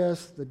call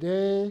this the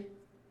day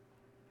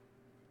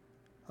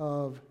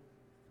of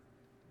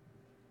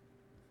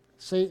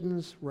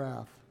Satan's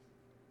wrath.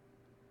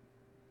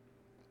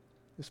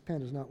 This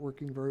pen is not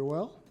working very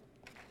well.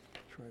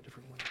 Try a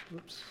different one.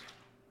 Oops.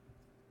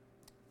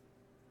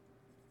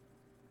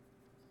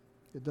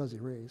 It does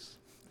erase.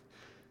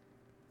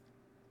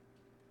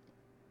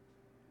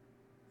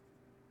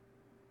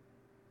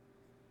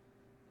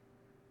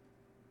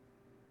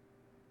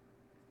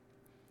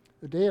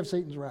 The day of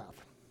Satan's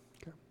wrath.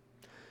 Okay.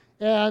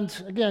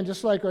 And again,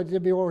 just like I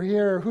did over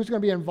here, who's going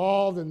to be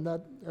involved in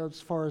that as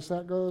far as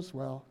that goes?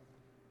 Well,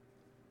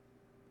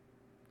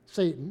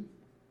 Satan,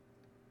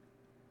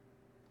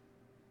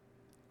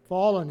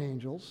 fallen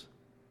angels,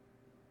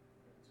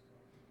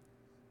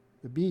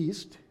 the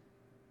beast,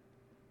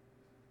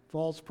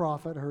 false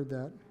prophet, heard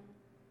that,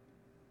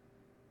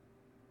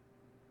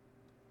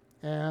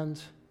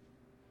 and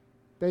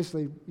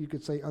basically you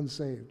could say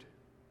unsaved.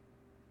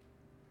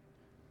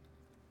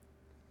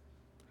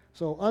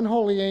 So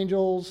unholy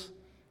angels,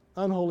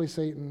 unholy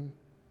Satan,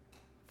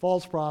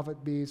 false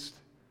prophet, beast,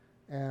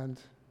 and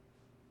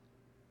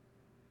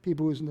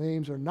people whose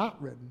names are not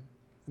written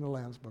in the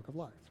Lamb's Book of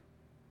Life.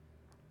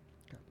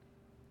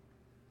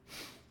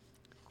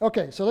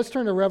 Okay, so let's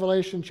turn to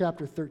Revelation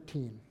chapter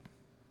 13.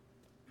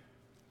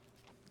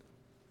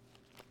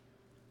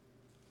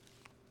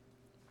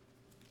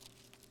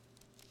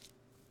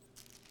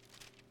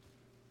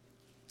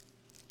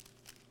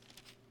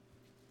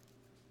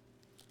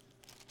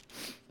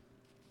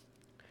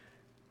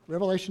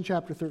 Revelation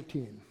chapter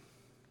 13.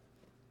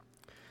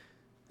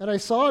 And I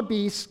saw a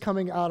beast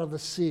coming out of the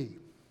sea.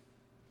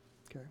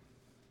 Okay.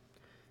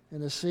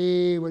 And the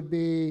sea would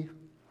be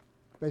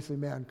basically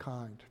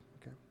mankind.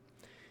 Okay.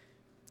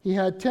 He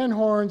had 10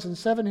 horns and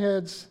 7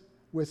 heads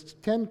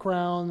with 10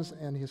 crowns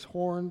and his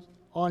horns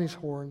on his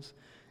horns,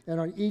 and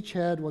on each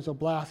head was a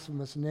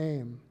blasphemous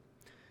name.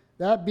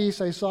 That beast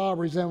I saw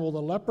resembled a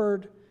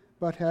leopard,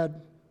 but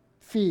had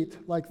feet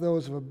like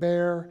those of a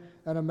bear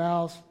and a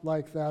mouth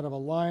like that of a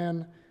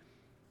lion.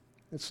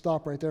 Let's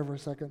stop right there for a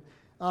second.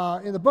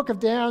 In the book of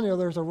Daniel,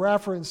 there's a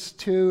reference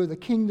to the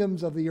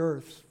kingdoms of the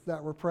earth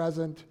that were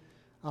present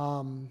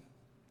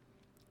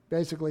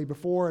basically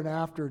before and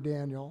after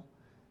Daniel.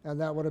 And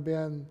that would have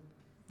been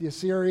the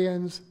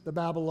Assyrians, the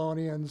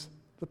Babylonians,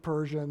 the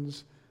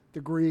Persians,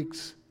 the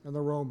Greeks, and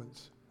the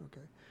Romans.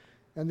 Okay.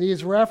 And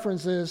these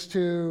references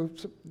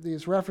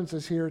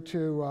here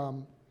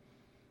to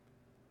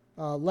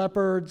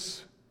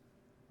leopards,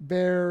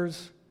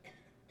 bears,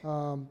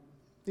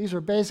 these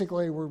are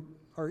basically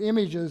are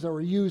images that were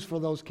used for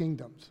those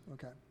kingdoms.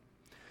 Okay.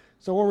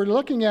 So what we're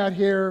looking at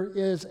here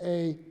is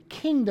a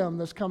kingdom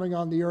that's coming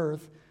on the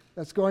earth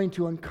that's going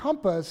to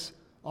encompass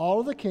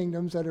all of the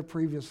kingdoms that have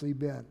previously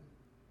been.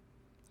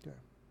 Okay.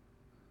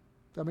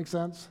 Does that make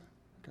sense?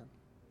 Okay.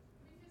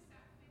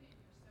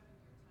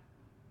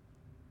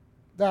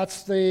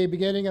 That's the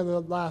beginning of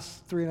the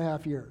last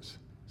 3.5 years.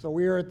 So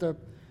we're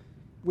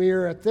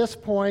at this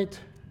point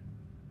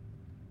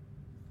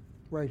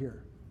right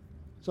here.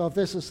 So if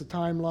this is the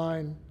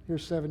timeline,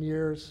 here's 7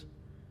 years,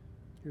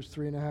 here's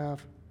 3.5.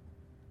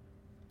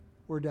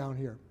 We're down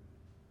here.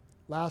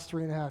 Last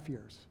 3.5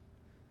 years.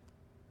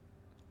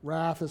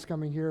 Wrath is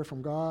coming here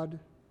from God,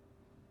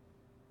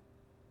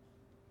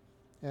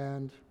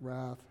 and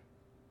wrath,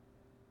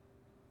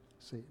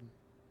 Satan.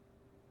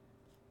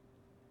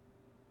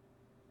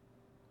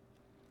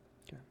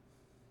 Okay.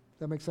 Does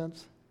that make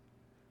sense?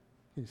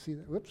 Can you see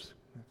that? Whoops.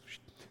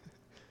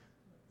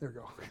 There we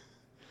go.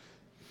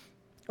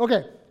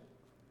 Okay.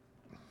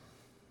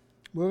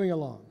 Moving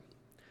along.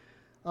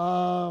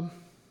 The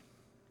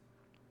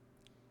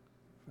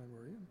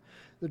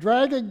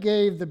dragon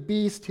gave the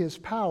beast his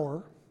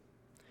power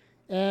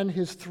and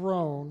his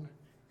throne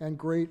and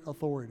great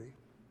authority.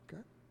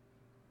 Okay.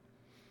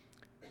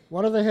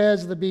 One of the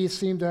heads of the beast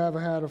seemed to have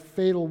had a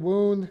fatal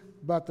wound,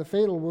 but the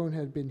fatal wound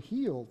had been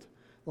healed.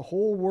 The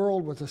whole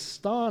world was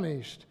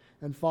astonished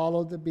and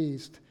followed the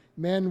beast.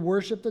 Men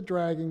worshiped the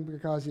dragon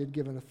because he had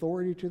given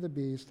authority to the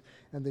beast,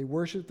 and they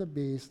worshiped the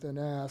beast and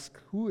asked,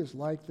 "Who is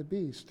like the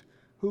beast?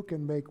 Who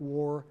can make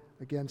war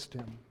against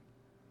him?"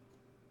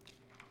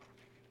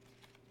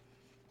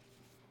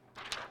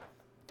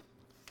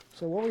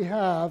 So what we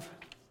have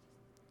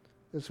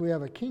is we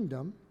have a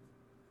kingdom,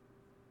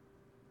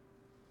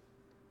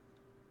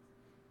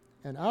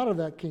 and out of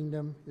that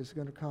kingdom is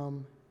going to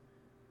come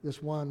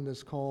this one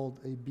that's called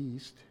a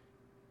beast,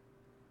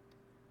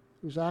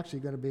 who's actually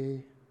going to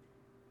be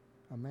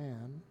a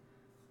man.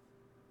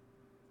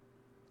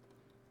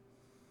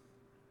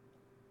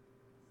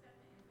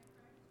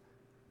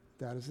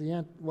 That is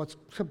what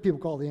some people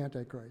call the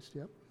Antichrist,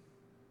 yep.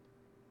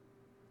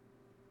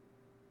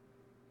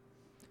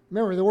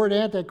 Remember, the word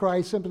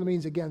Antichrist simply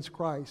means against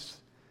Christ.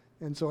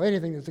 And so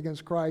anything that's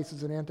against Christ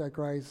is an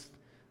Antichrist.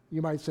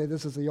 You might say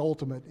this is the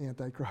ultimate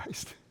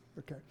Antichrist.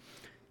 Okay.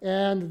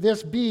 And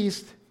this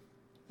beast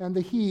and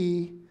the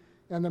he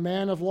and the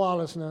man of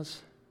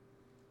lawlessness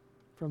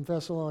from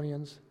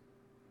Thessalonians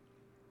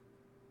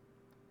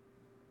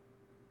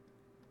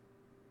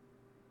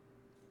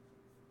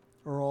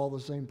are all the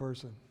same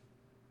person.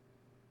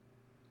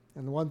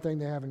 And the one thing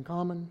they have in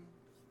common,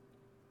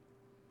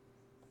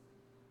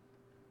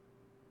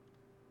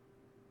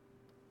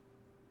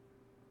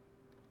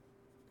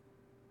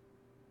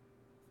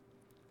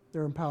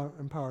 they're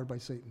empowered by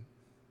Satan,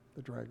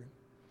 the dragon.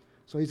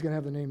 So he's going to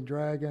have the name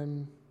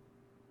Dragon.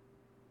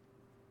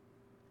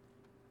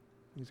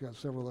 He's got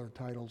several other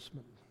titles,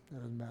 but that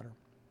doesn't matter.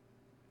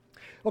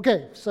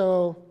 Okay,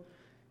 so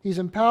he's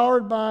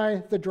empowered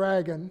by the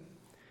dragon.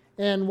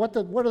 And what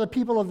are the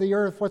people of the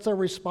earth? What's their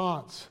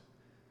response?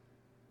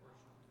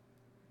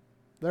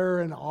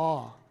 They're in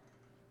awe.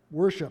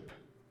 Worship.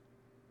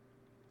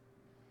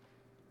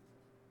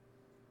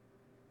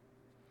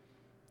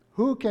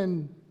 Who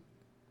can...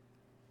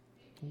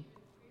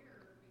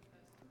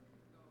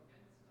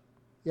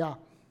 Yeah.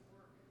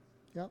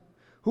 Yep.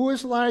 Who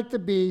is like the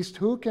beast?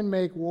 Who can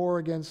make war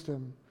against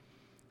him?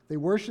 They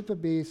worship the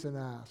beast and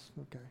ask.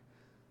 Okay.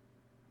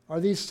 Are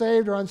these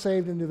saved or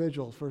unsaved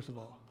individuals, first of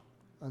all?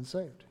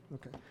 Unsaved.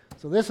 Okay.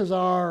 So this is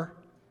our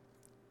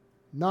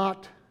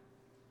not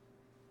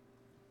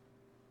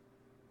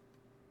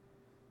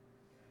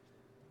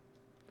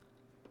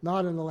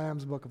in the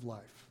Lamb's Book of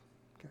Life.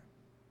 Okay.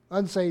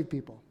 Unsaved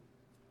people.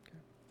 Okay.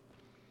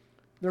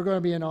 They're going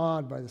to be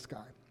awed by this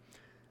guy.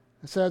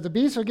 It says, the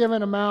beasts are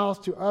given a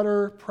mouth to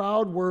utter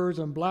proud words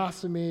and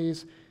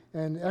blasphemies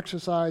and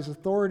exercise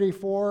authority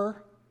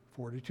for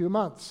 42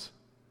 months.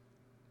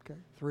 Okay,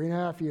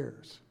 3.5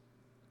 years,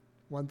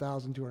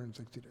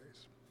 1,260 days.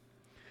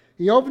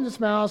 He opened his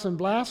mouth and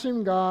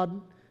blasphemed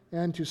God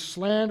and to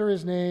slander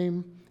his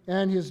name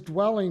and his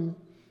dwelling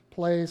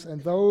place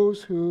and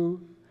those who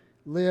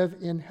live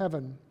in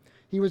heaven.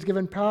 He was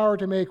given power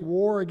to make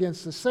war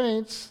against the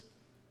saints,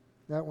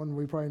 that one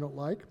we probably don't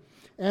like,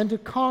 and to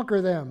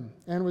conquer them,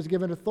 and was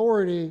given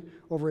authority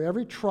over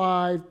every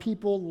tribe,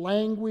 people,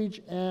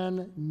 language,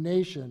 and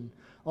nation.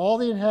 All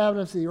the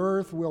inhabitants of the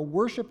earth will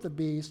worship the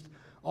beast,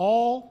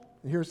 all,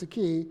 and here's the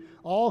key,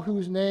 all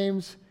whose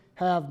names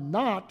have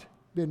not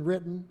been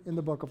written in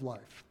the book of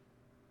life,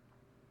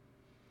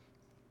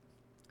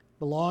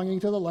 belonging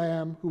to the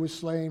Lamb who was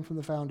slain from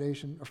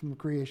the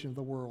creation of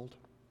the world.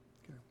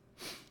 Okay.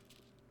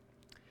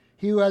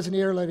 He who has an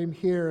ear, let him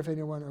hear, if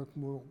anyone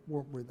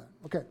will read that.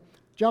 Okay.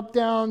 Jump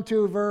down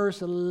to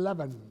verse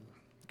 11.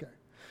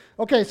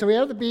 Okay, so we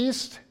have the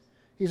beast.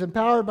 He's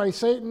empowered by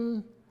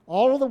Satan.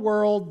 All over the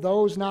world,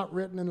 those not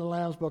written in the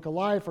Lamb's Book of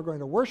Life are going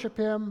to worship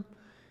him.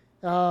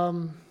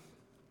 And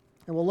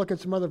we'll look at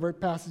some other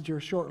passages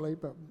here shortly,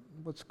 but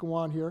let's go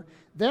on here.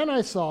 Then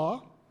I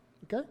saw,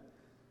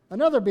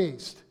 another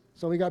beast.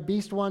 So we got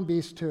beast 1,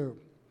 beast 2.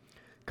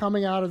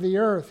 Coming out of the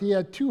earth. He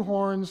had 2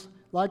 horns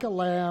like a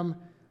lamb,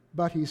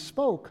 but he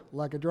spoke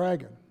like a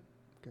dragon.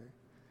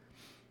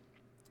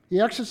 He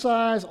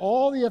exercised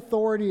all the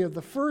authority of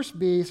the first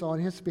beast on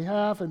his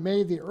behalf and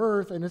made the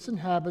earth and its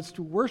inhabitants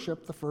to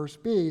worship the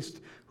first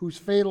beast, whose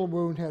fatal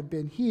wound had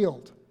been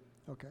healed.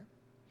 Okay.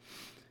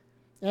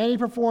 And he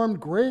performed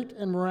great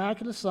and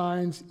miraculous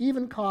signs,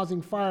 even causing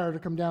fire to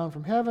come down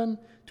from heaven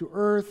to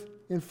earth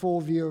in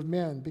full view of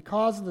men.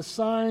 Because of the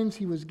signs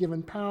he was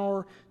given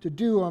power to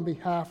do on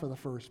behalf of the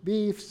first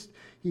beast,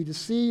 he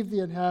deceived the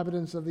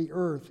inhabitants of the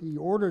earth. He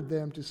ordered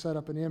them to set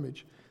up an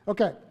image.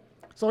 Okay.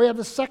 So we have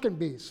the second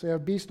beast. We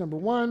have beast number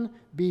 1,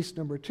 beast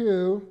number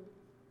 2.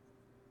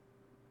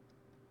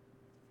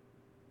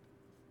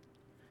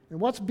 And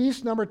what's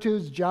beast number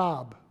 2's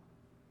job?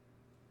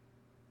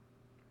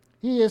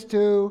 He is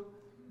to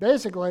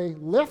basically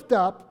lift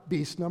up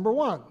beast number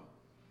 1.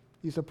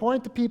 He's to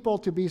point the people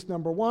to beast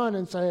number 1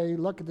 and say,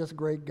 look at this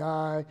great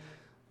guy.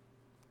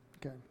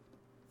 Okay.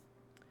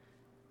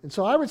 And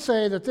so I would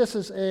say that this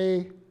is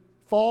a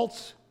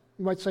false,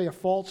 you might say a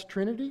false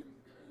trinity.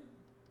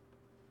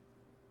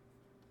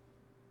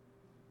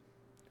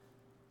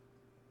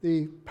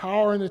 The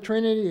power in the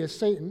Trinity is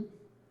Satan.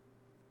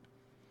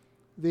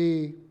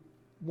 The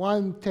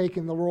one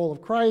taking the role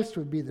of Christ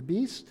would be the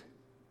beast.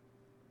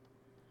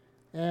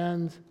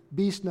 And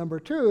beast number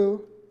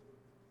 2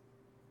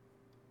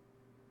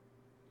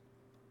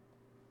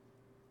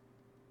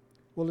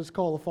 we'll just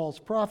call the false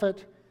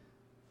prophet,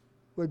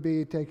 would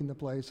be taking the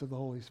place of the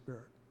Holy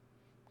Spirit.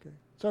 Okay.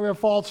 So we have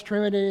false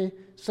Trinity,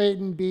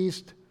 Satan,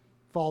 beast,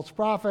 false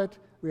prophet.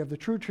 We have the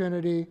true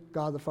Trinity,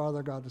 God the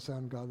Father, God the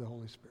Son, God the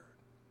Holy Spirit.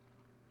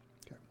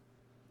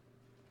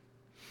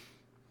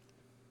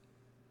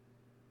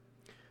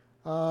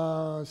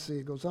 Let's see,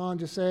 it goes on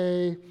to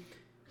say,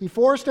 he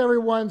forced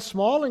everyone,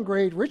 small and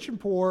great, rich and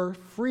poor,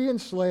 free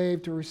and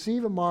slave, to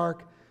receive a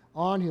mark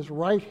on his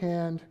right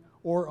hand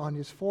or on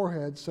his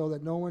forehead, so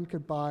that no one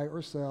could buy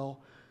or sell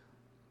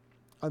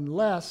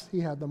unless he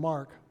had the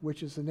mark,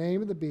 which is the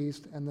name of the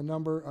beast and the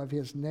number of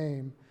his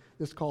name.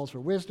 This calls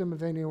for wisdom.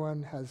 If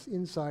anyone has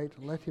insight,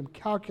 let him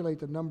calculate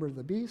the number of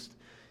the beast.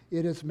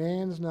 It is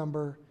man's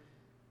number.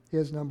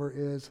 His number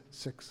is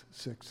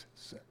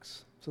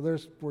 666. So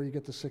there's where you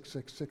get the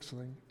 666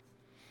 thing.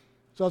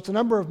 So it's a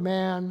number of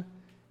man.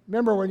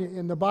 Remember, when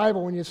in the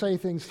Bible, when you say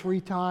things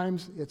 3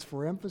 times, it's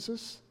for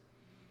emphasis.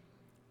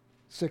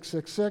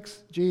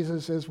 666.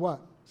 Jesus is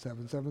what?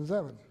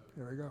 777.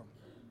 There we go.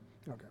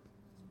 Okay.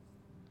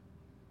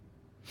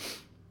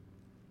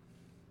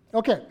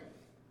 Okay.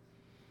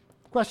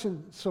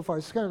 Question so far.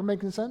 Is this kind of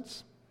making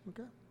sense?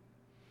 Okay.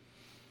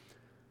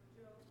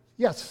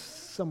 Yes,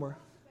 somewhere.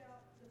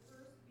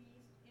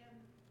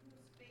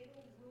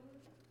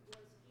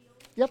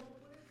 Yep.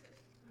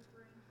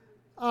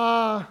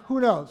 Who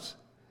knows?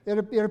 It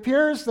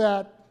appears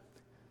that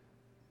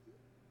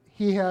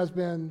he has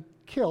been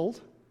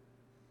killed,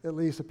 at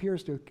least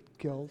appears to have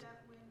killed. Is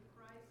that when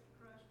Christ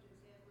crushed his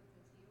head with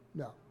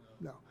his heel?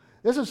 No.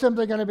 This is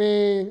simply going to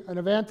be an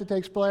event that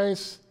takes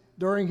place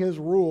during his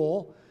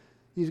rule.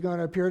 He's going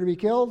to appear to be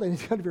killed, and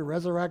he's going to be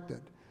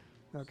resurrected.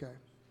 Okay.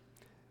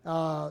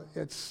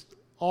 It's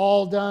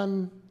all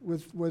done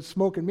with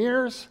smoke and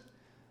mirrors.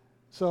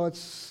 So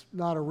it's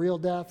not a real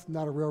death,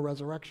 not a real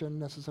resurrection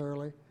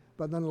necessarily,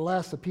 but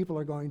nonetheless, the people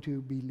are going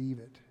to believe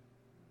it.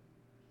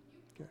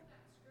 Can you pull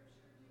that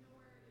scripture? Do you know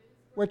where it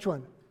is? Which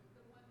one? The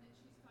one that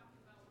she's talking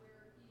about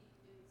where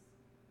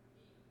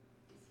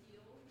he is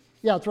healed?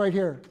 Yeah, it's right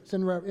here. It's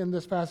in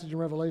this passage in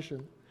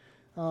Revelation.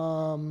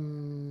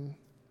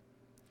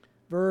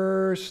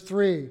 Verse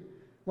 3.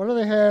 One of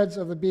the heads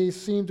of the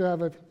beast seemed to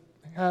have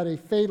had a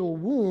fatal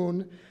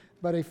wound,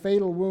 but a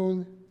fatal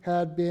wound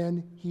had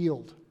been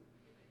healed.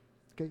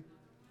 Okay?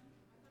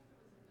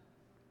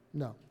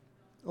 No.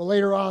 Well,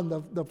 later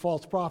on, the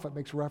false prophet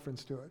makes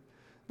reference to it.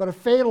 But a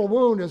fatal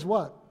wound is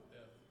what?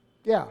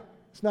 Yeah.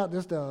 It's not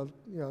just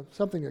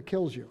something that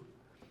kills you.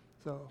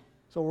 So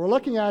we're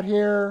looking at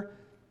here,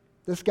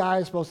 this guy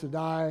is supposed to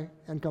die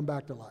and come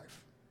back to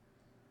life.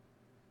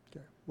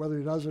 Okay. Whether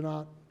he does or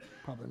not,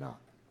 probably not.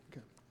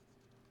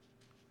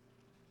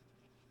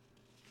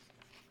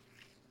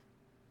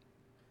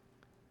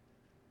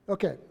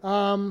 Okay.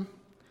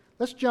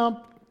 Let's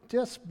jump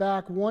just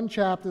back one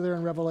chapter there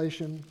in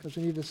Revelation, because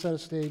we need to set a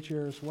stage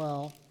here as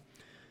well.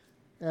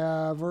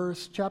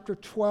 Chapter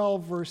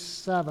 12, verse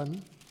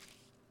 7.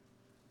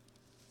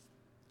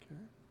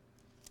 Okay.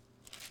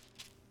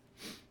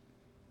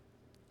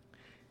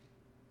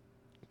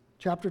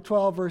 Chapter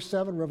 12, verse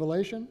 7,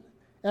 Revelation.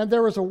 And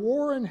there was a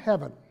war in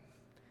heaven.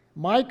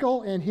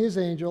 Michael and his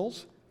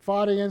angels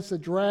fought against the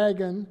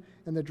dragon,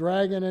 and the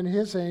dragon and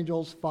his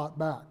angels fought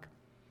back.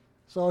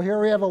 So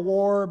here we have a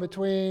war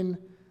between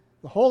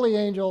the holy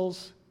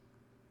angels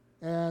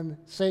and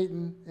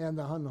Satan and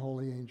the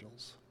unholy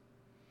angels.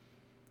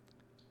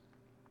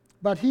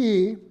 But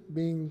he,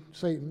 being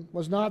Satan,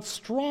 was not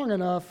strong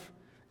enough,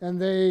 and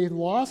they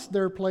lost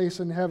their place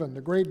in heaven.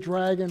 The great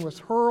dragon was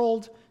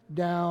hurled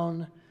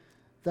down,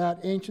 that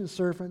ancient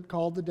serpent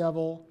called the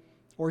devil,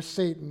 or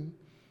Satan,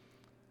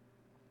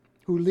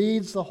 who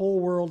leads the whole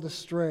world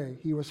astray.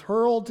 He was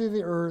hurled to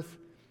the earth,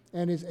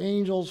 and his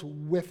angels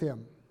with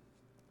him.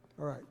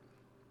 All right.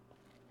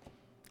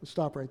 Let's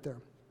stop right there.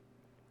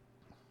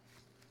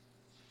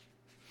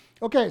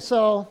 Okay,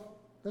 so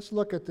let's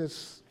look at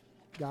this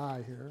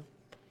guy here.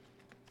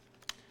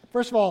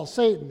 First of all,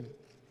 Satan.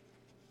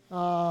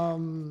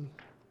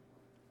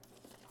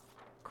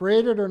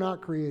 Created or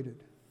not created?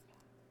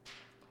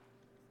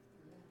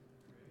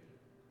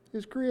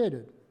 He's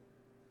created.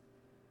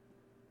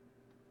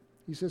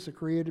 He's just a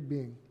created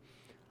being.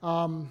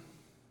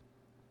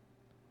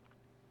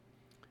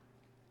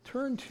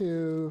 Turn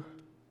to,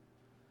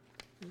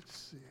 let's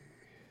see.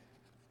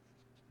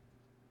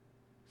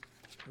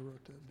 I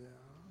wrote that down.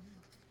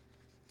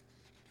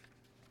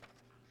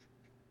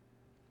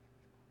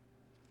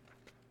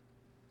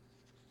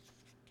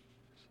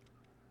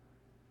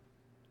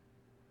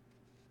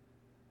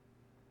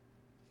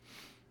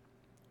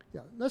 Yeah,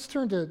 let's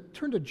turn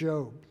to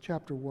Job,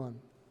 chapter 1.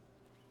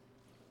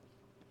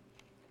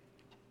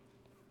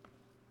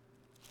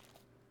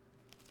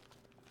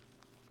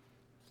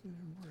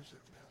 Where's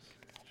that passage?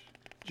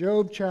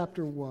 Job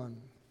chapter 1.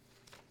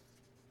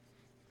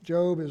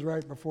 Job is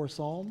right before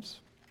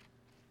Psalms.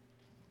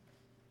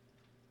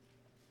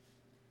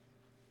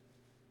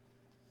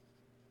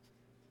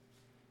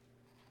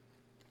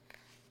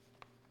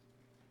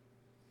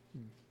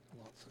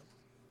 Lots of them.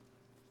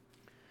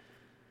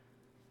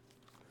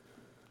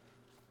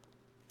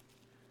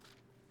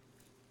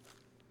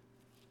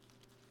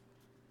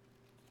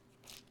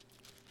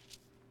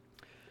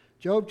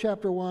 Job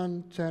chapter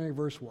 1, starting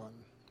verse 1.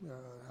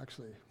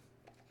 Actually,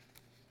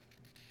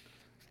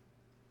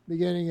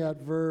 beginning at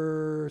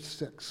verse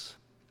 6.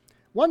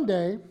 One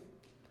day,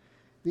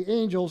 the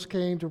angels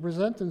came to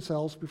present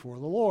themselves before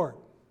the Lord,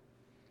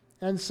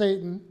 and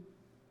Satan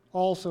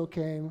also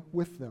came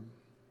with them.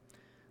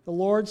 The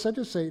Lord said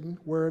to Satan,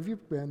 "Where have you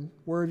been?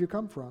 Where have you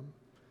come from?"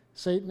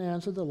 Satan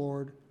answered the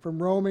Lord, "From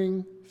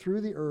roaming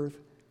through the earth,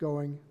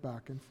 going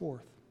back and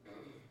forth."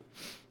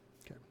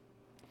 Okay.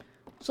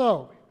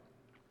 So,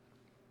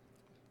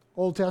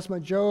 Old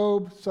Testament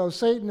Job. So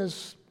Satan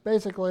is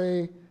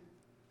basically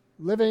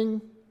living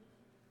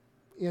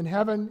in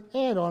heaven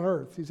and on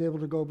earth. He's able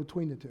to go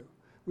between the two.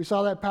 We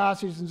saw that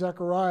passage in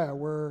Zechariah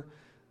where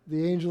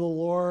the angel of the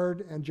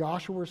Lord and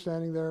Joshua were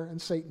standing there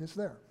and Satan is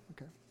there.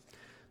 Okay.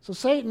 So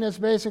Satan is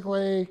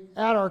basically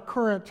at our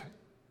current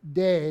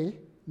day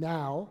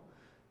now.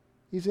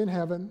 He's in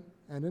heaven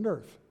and in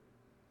earth.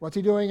 What's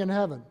he doing in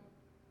heaven?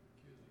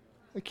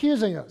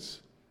 Accusing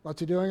us.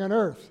 What's he doing on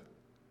earth?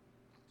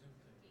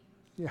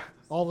 Yeah,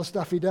 all the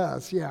stuff he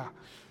does, yeah.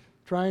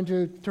 Trying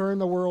to turn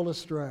the world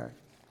astray.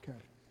 Okay.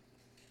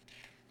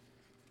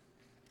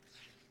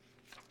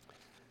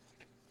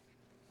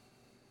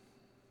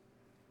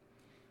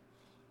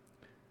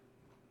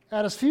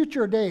 At a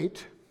future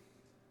date,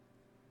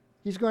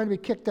 he's going to be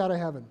kicked out of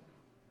heaven.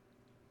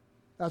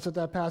 That's what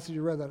that passage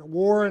you read, that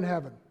war in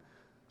heaven.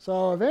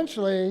 So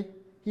eventually,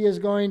 he is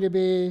going to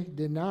be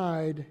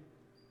denied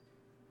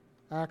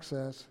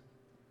access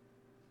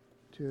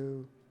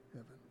to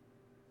heaven.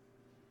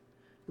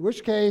 In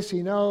which case,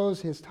 he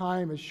knows his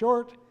time is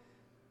short.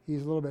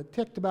 He's a little bit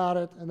ticked about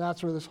it, and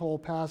that's where this whole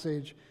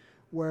passage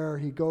where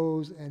he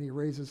goes and he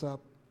raises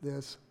up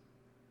this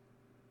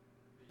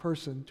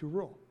person to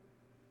rule.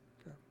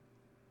 Okay.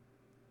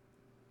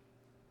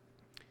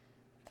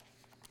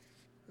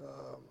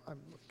 I'm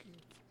looking.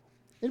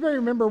 Anybody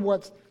remember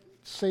what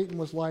Satan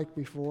was like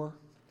before?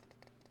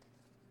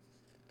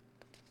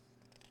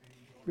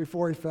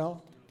 Before he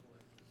fell?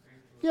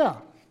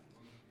 Yeah.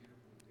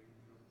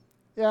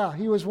 Yeah,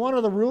 he was one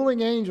of the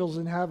ruling angels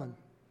in heaven.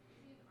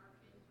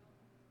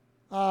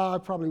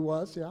 Probably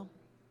was, yeah.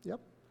 Yep.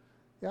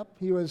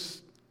 He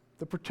was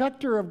the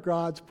protector of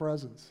God's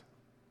presence.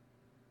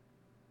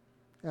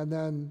 And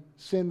then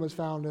sin was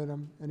found in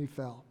him, and he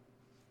fell.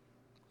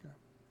 Okay.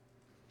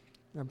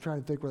 I'm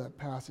trying to think where that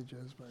passage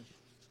is, but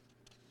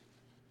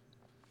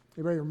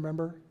anybody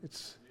remember?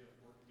 It's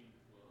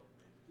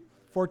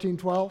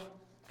 14:12.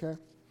 Okay.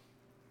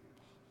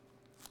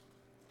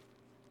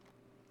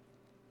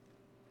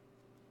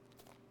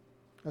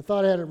 I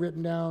thought I had it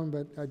written down,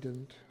 but I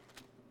didn't.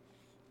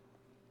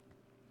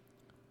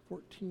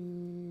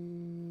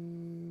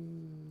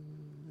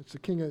 14. It's the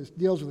king. It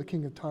deals with the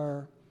king of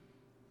Tyre.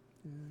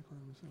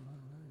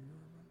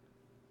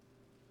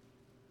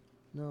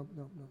 No.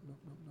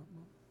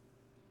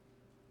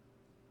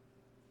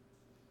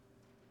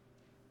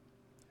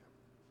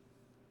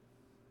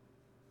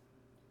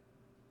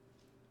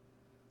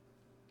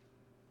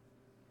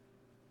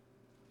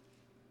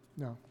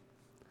 No,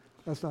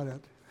 that's not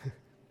it.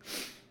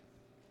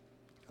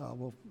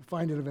 We'll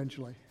find it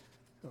eventually.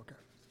 Okay.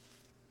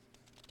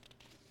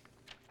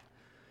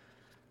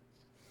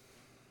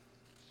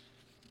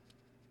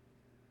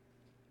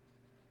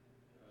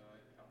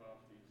 How about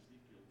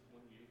Ezekiel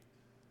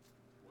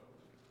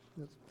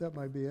 28:12? That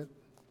might be it.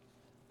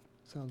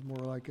 Sounds more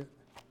like it.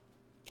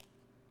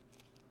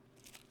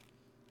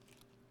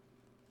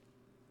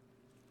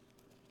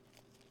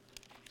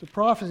 The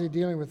prophecy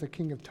dealing with the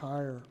king of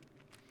Tyre.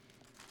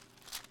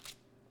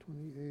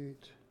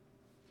 28.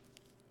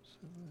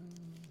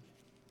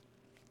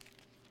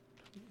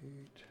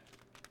 28,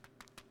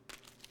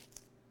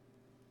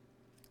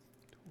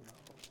 12.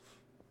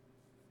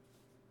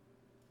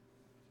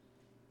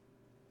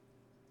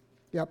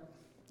 Yep,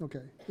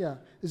 okay, yeah.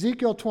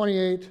 Ezekiel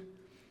 28,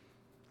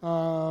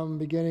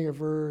 beginning of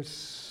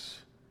verse,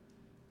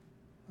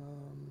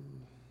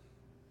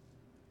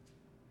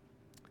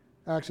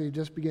 actually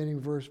just beginning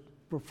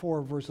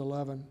before verse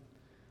 11.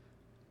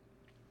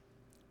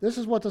 This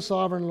is what the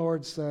sovereign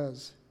Lord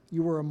says.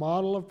 You were a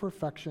model of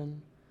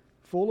perfection,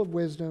 full of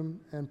wisdom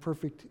and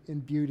perfect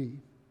in beauty.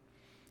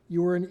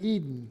 You were in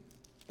Eden,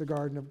 the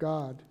garden of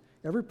God.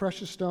 Every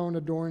precious stone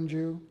adorned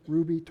you: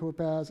 ruby,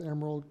 topaz,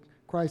 emerald,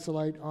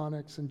 chrysolite,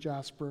 onyx, and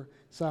jasper,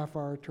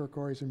 sapphire,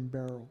 turquoise, and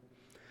beryl.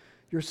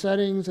 Your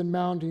settings and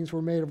mountings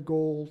were made of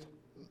gold.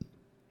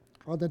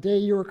 On the day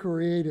you were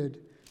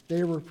created,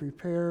 they were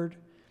prepared.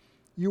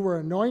 You were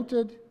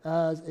anointed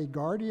as a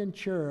guardian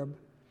cherub,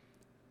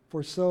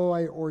 for so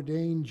I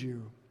ordained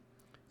you.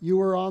 You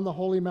were on the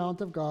holy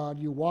mount of God.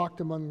 You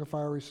walked among the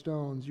fiery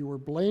stones. You were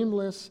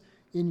blameless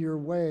in your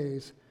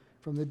ways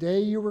from the day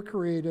you were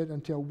created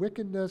until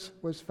wickedness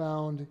was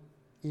found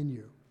in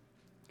you.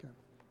 Okay.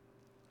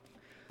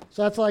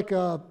 So that's like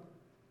a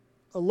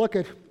look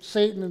at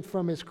Satan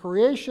from his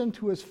creation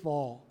to his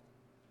fall.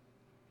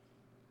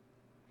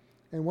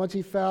 And once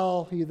he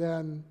fell, he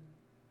then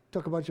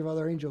took a bunch of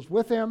other angels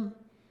with him.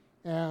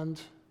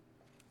 And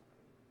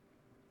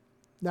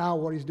now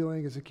what he's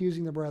doing is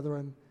accusing the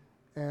brethren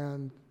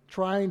and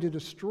trying to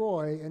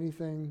destroy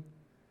anything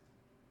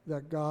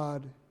that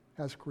God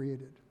has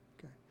created.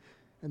 Okay.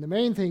 And the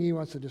main thing he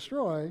wants to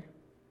destroy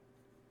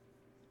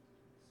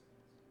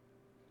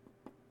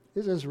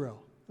is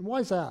Israel. And why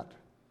is that?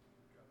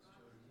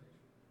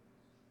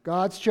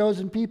 God's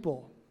chosen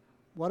people.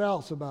 What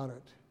else about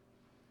it?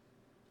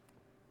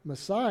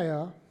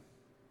 Messiah,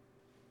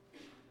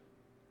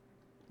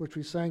 which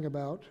we sang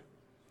about,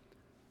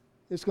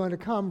 is going to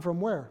come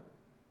from where?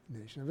 The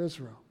nation of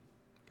Israel.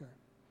 Okay.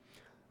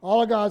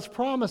 All of God's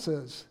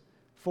promises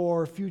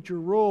for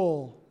future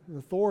rule and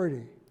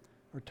authority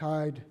are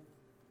tied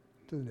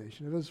to the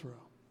nation of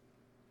Israel.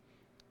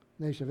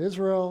 The nation of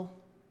Israel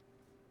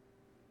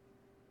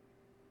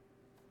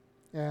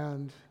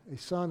and a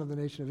son of the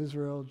nation of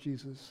Israel,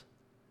 Jesus.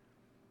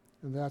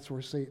 And that's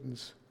where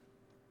Satan's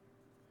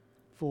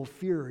full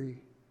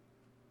fury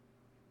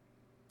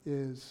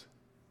is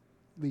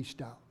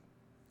leashed out.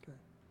 Okay.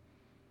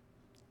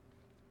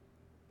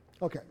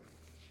 Okay.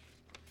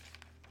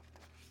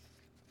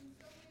 And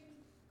so when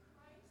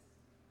Christ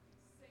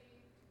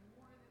saved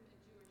more than the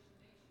Jewish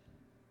nation,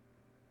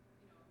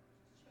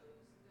 chose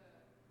the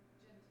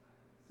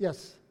Gentiles,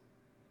 Yes.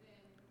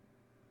 then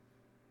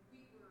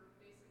we were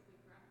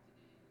basically grafted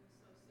in,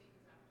 so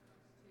Satan's after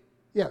us too.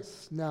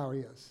 Yes. Now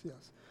he is.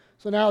 Yes.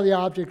 So now the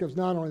object is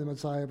not only the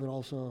Messiah, but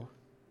also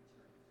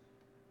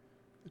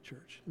the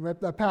church.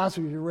 That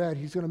passage you read,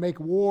 he's going to make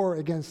war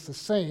against the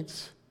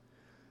saints,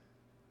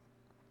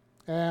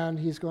 and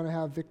he's going to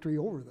have victory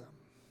over them.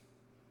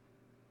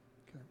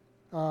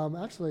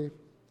 Okay. Actually,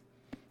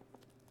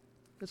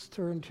 let's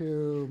turn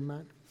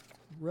to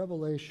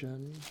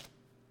Revelation.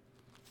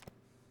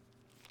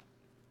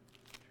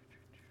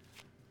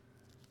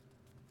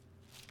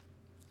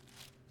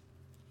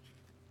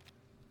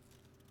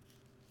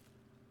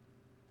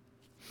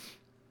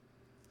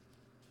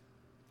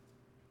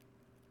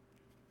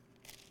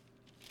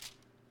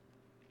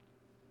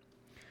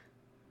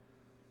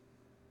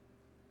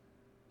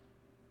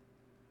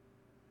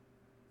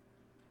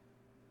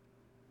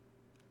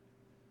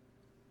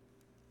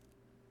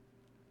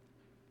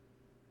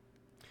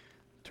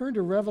 Turn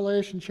to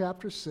Revelation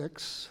chapter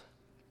 6,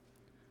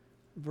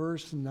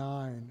 verse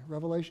 9.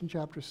 Revelation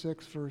chapter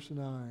 6, verse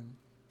 9.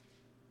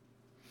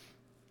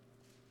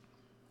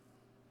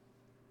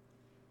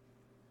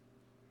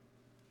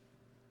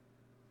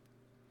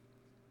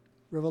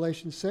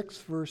 Revelation 6,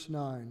 verse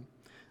 9.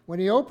 When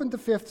he opened the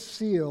fifth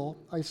seal,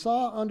 I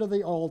saw under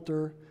the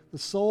altar the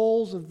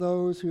souls of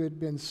those who had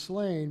been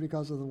slain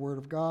because of the word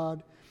of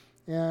God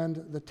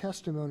and the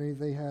testimony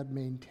they had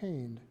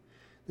maintained.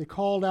 They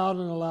called out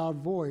in a loud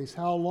voice,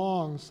 "How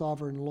long,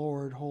 sovereign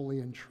Lord, holy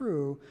and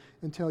true,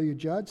 until you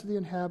judge the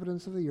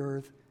inhabitants of the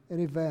earth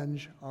and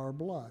avenge our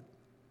blood?"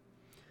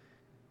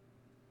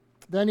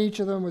 Then each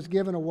of them was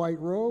given a white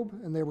robe,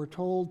 and they were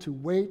told to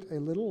wait a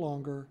little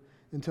longer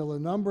until the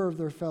number of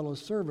their fellow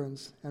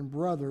servants and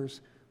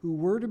brothers who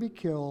were to be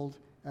killed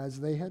as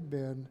they had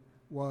been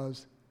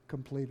was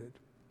completed.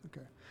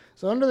 Okay.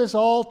 So under this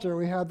altar,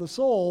 we have the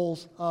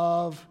souls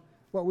of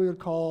what we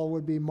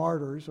would be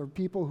martyrs, or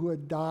people who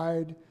had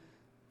died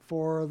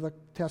for the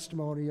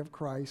testimony of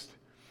Christ.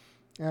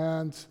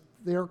 And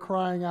they're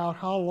crying out,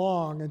 "How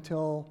long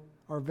until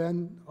our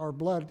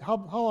blood, how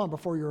long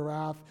before your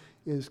wrath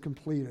is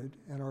completed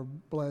and our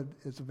blood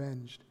is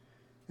avenged?"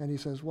 And he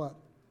says what?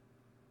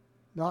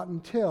 Not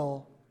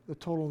until the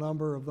total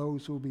number of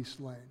those who will be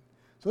slain.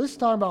 So this is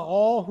talking about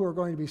all who are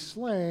going to be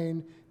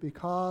slain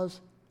because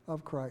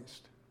of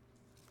Christ.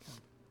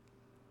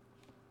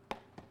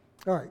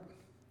 All right.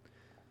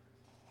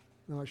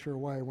 I'm not sure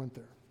why I went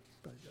there.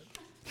 But I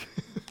did.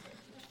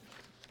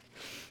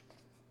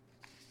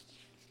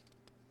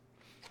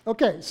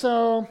 Okay,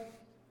 so,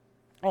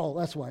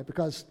 that's why,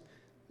 because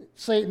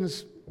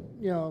Satan's,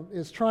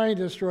 is trying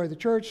to destroy the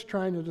church,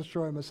 trying to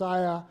destroy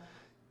Messiah.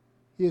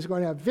 He is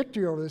going to have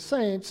victory over the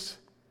saints,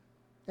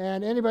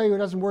 and anybody who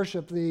doesn't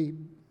worship the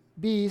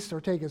beast or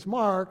take his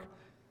mark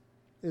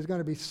is going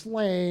to be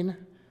slain.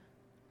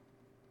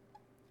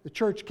 The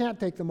church can't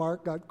take the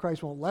mark.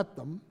 Christ won't let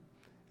them.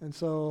 And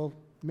so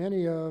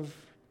many of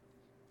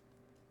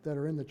that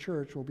are in the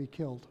church will be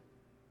killed.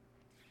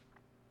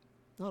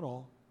 Not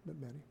all, but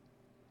many.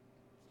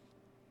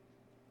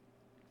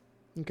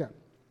 Okay.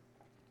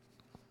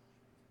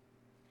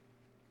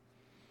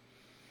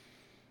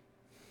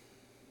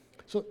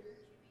 So,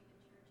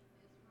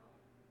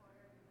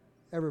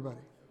 everybody.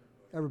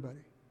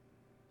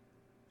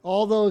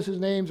 All those whose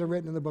names are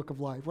written in the book of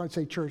life. When I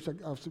say church,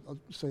 I'll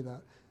say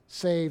that.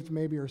 Saved,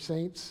 maybe, or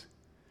saints.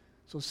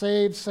 So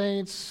saved,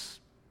 saints,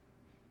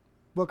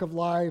 Book of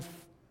Life,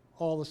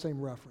 all the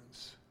same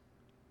reference.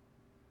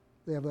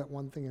 They have that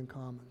one thing in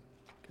common.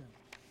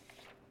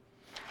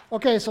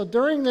 Okay, so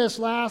during this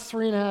last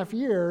 3.5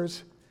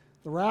 years,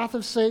 the wrath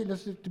of Satan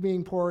is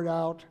being poured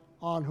out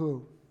on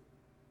who?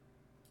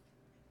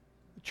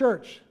 The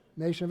church,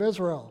 nation of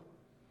Israel.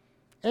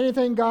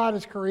 Anything God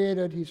has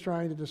created, he's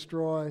trying to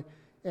destroy,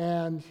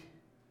 and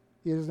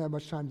he doesn't have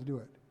much time to do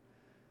it.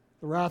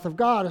 The wrath of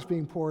God is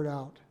being poured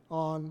out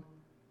on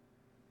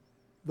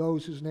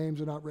those whose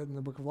names are not written in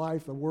the book of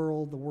life, the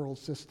world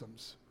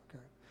systems.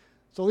 Okay.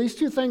 So these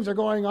two things are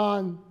going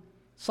on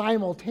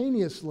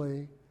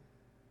simultaneously,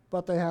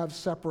 but they have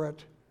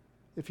separate,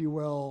 if you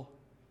will,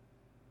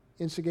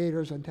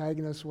 instigators,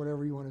 antagonists,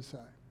 whatever you want to say.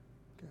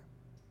 Okay.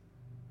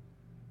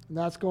 And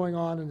that's going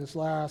on in this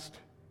last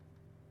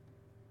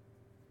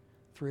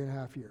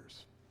 3.5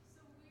 years.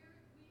 So we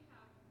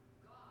have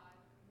God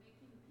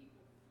making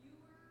people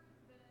fewer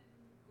than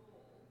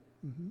gold,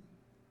 Mm-hmm. and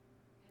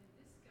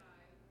this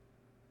guy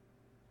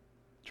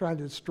Trying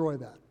to destroy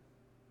that.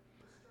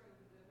 destroying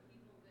the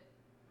people that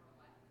are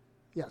left.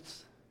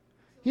 Yes.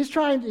 He's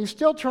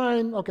still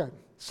trying, okay,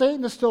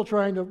 Satan is still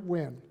trying to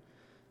win.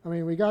 I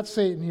mean, we got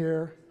Satan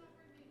here.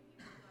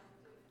 There's not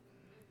very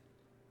many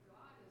people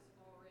left if God is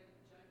already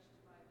judged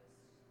by the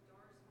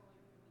stars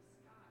falling from the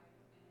sky,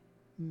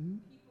 and Mm-hmm.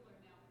 people are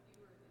now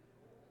fewer than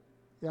gold.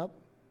 Yep.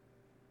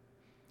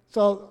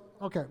 So,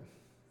 okay.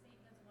 Satan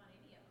doesn't want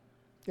any of them.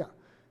 Yeah.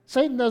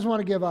 Satan doesn't want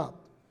to give up.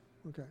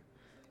 Okay.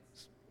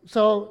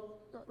 So,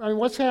 I mean,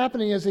 what's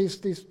happening is these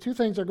two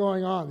things are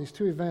going on, these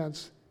two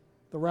events,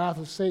 the wrath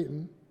of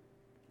Satan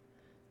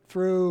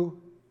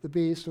through the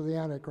beast or the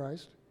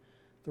Antichrist,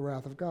 the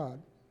wrath of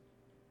God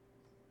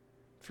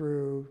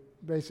through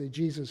basically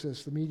Jesus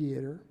as the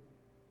mediator,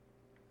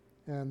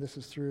 and this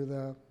is through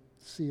the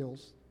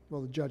seals,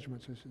 well, the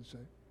judgments, I should say.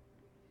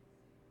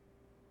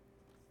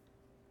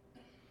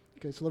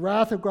 Okay, so the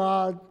wrath of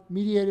God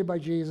mediated by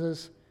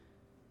Jesus,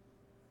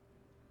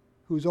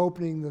 who's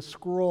opening the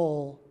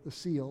scroll, the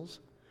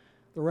seals,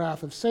 the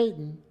wrath of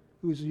Satan,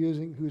 who's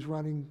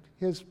running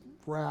his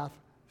wrath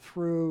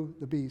through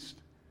the beast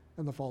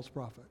and the false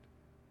prophet.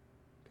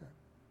 Okay.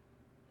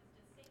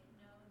 Does Satan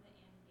know the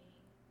end game?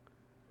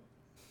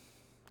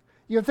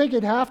 You'd think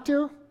he'd have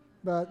to,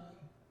 but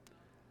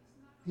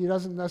he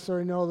doesn't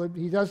necessarily know that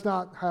he does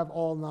not have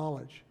all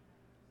knowledge.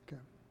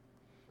 Okay.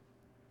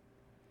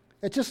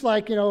 It's just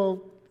like,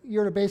 you're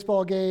at a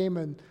baseball game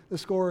and the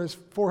score is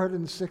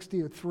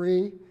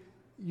 460-3.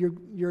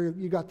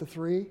 You got the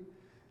 3,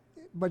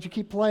 but you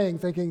keep playing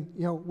thinking,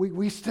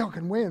 we still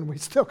can win. We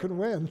still can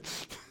win.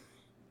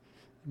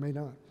 You may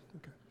not.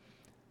 Okay.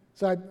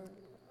 So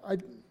I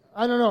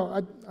don't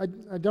know.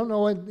 I don't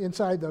know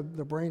inside the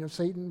brain of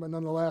Satan, but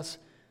nonetheless,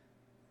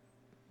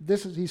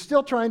 he's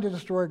still trying to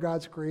destroy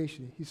God's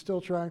creation. He's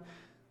still trying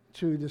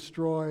to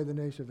destroy the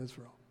nation of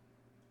Israel.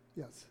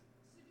 Yes. So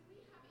do we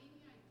have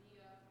any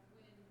idea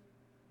when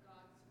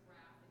God's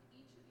wrath and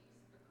each of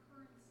these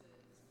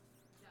occurrences,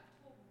 that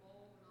whole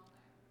mold and all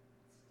that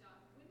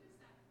stuff, when does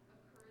that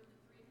occur in the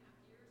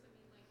 3.5 years? I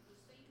mean, like for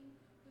Satan,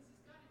 because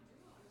he's got to do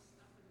all this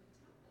stuff in the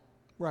temple.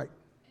 Right.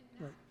 And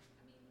that, Right.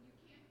 I mean, you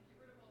can't get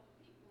rid of all the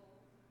people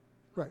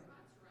Right.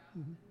 God's wrath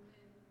Mhm. and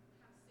then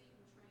have Satan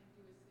try and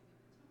do his thing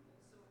in the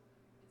temple.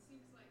 So it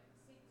seems like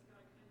Satan's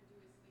got to kind of do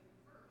his thing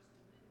first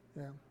and then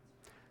Yeah.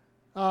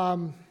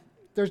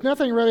 There's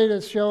nothing really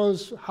that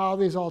shows how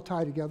these all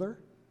tie together.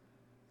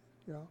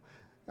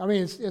 I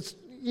mean, it's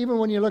even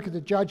when you look at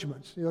the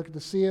judgments, you look at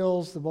the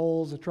seals, the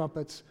bowls, the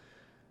trumpets.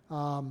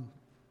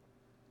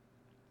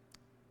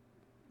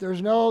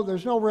 There's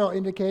no real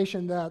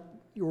indication that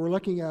you were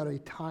looking at a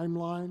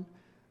timeline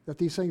that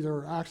these things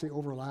are actually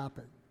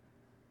overlapping.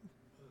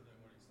 Other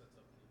than when he sets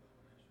up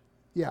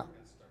the Yeah. abomination.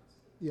 And starts.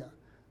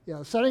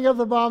 Yeah. Setting of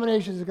the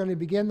abominations is going to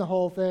begin the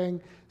whole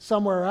thing.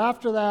 Somewhere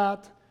after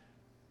that,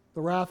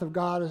 the wrath of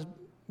God is,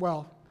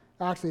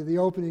 actually the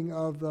opening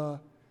of the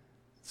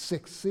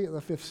fifth seal,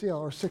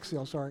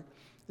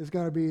 is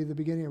going to be the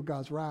beginning of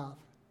God's wrath.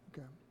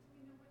 Okay.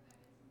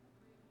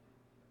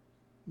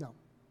 No.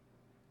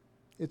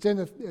 It's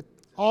in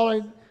all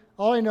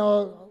I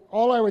know,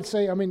 all I would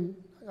say, I mean,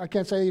 I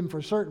can't say even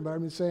for certain, but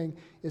I'm just saying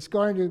it's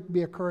going to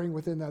be occurring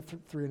within that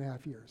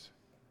 3.5 years.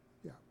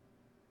 Yeah.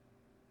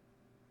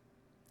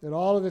 That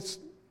all of it's,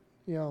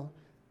 the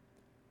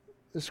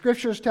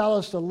scriptures tell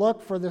us to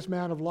look for this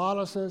man of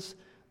lawlessness.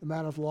 The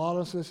man of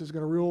lawlessness is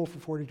going to rule for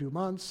 42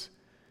 months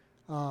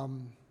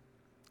when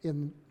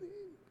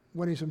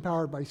he's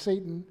empowered by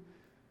Satan.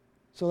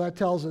 So that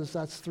tells us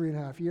that's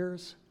 3.5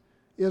 years.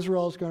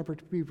 Israel is going to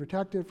be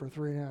protected for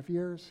 3.5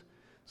 years.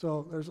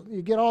 So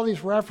you get all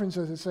these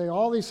references that say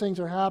all these things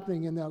are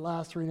happening in that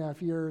last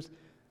 3.5 years.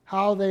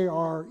 How they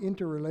are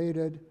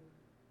interrelated,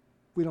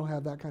 we don't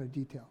have that kind of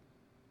detail.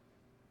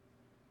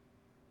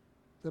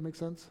 Does that make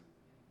sense?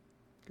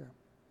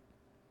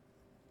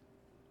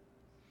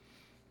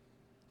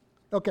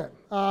 Okay.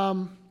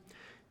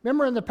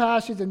 Remember in the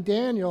passage in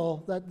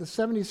Daniel that the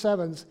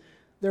 77s,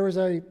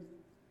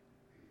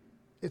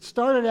 it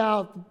started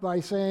out by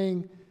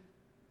saying,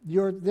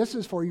 this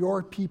is for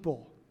your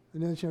people. the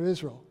nation of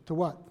Israel. To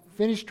what?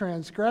 Finish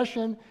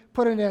transgression,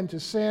 put an end to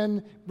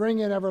sin, bring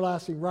in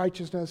everlasting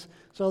righteousness.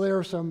 So there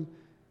are some,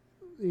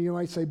 you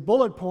might say,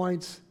 bullet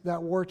points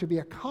that were to be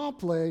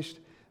accomplished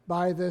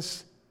by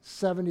this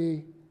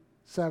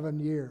 77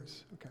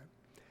 years. Okay.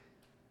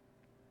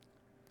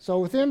 So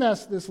within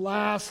this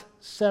last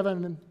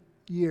 7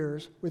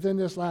 years, within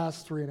this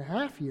last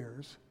 3.5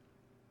 years,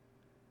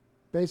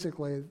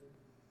 basically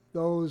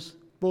those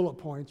bullet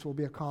points will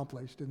be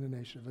accomplished in the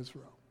nation of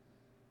Israel.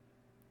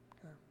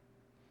 Okay.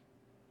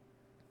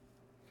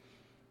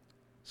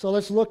 So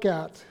let's look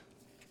at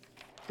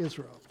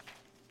Israel.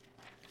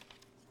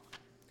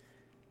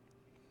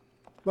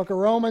 Book of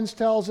Romans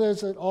tells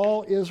us that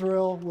all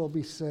Israel will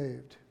be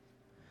saved.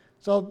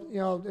 So,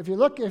 if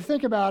you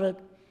think about it,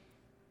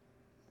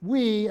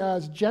 we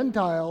as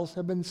Gentiles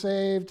have been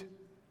saved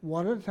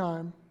one at a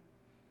time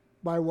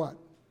by what?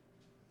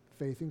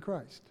 Faith in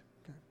Christ.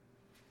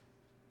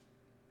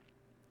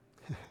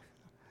 Okay.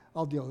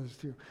 I'll deal with this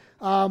too.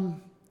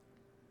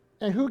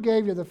 And who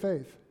gave you the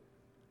faith?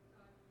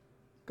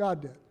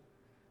 God did.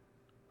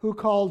 Who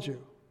called you?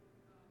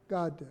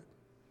 God did.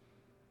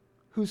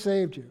 Who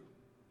saved you?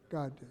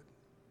 God did.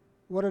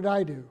 What did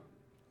I do?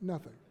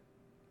 Nothing.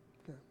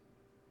 Okay.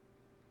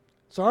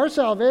 So our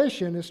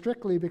salvation is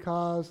strictly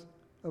because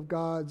of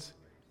God's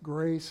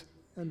grace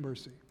and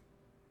mercy.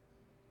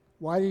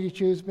 Why did he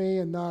choose me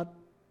and not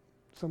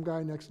some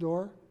guy next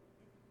door?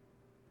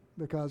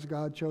 Because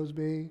God chose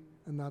me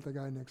and not the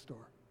guy next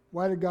door.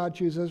 Why did God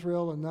choose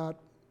Israel and not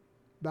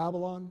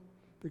Babylon?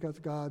 Because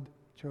God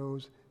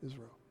chose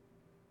Israel.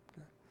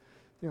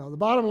 Okay. The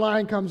bottom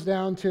line comes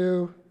down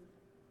to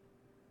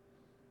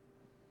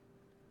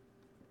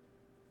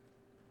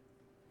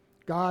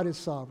God is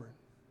sovereign.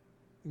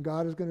 And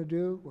God is going to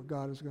do what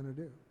God is going to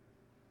do.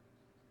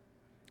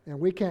 And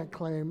we can't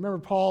claim. Remember,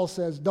 Paul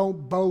says,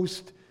 don't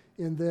boast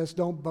in this,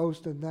 don't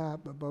boast in that,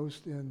 but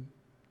boast in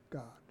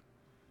God.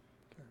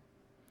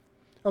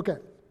 Okay.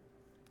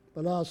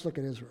 But now let's look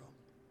at Israel.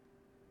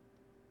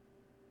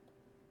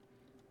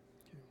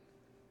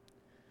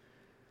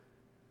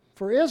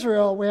 For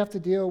Israel, we have to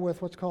deal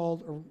with what's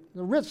called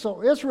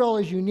so Israel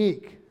is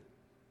unique.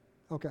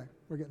 Okay,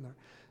 we're getting there.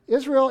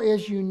 Israel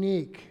is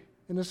unique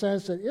in the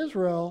sense that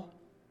Israel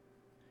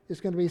is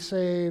going to be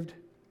saved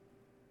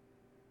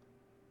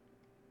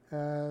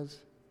as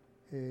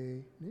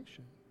a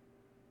nation.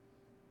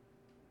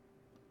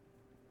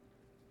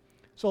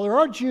 So there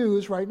are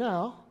Jews right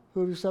now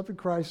who have accepted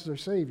Christ as their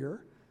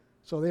Savior.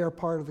 So they are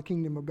part of the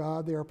kingdom of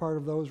God. They are part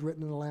of those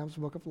written in the Lamb's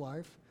Book of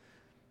Life.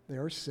 They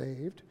are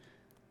saved.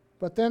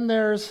 But then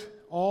there's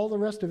all the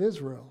rest of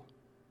Israel.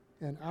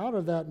 And out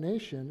of that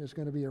nation is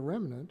going to be a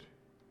remnant.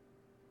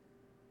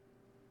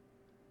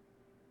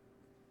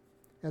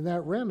 And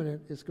that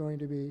remnant is going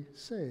to be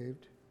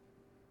saved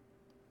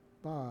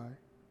by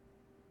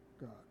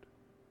God.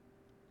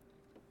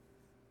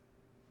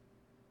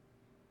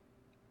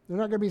 They're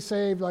not going to be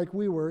saved like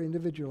we were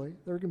individually.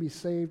 They're going to be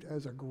saved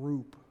as a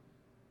group.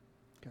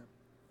 Okay.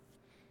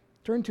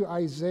 Turn to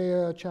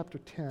Isaiah chapter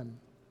 10.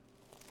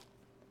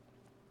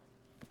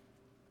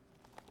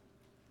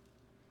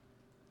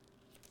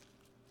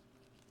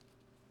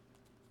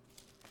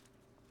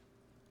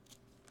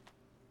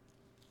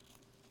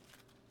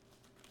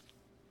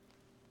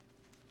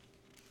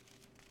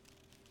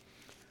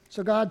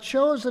 So God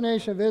chose the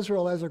nation of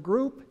Israel as a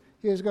group.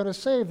 He is going to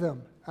save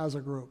them as a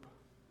group.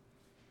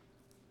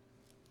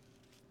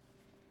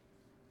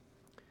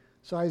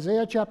 So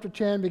Isaiah chapter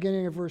 10,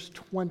 beginning of verse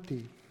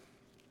 20.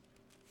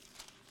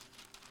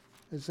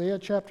 Isaiah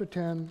chapter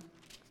 10,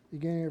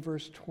 beginning of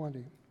verse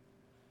 20.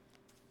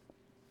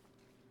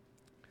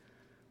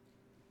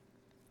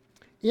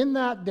 In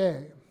that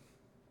day,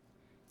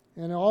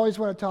 and always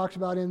when it talks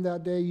about in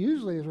that day,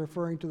 usually is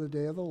referring to the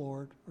day of the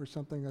Lord or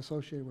something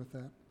associated with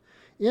that.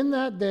 In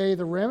that day,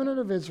 the remnant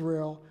of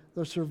Israel,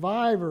 the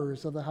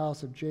survivors of the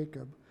house of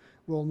Jacob,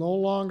 will no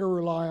longer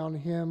rely on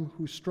him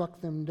who struck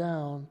them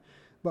down,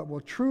 but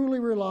will truly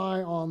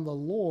rely on the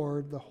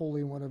Lord, the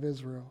Holy One of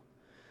Israel.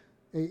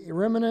 A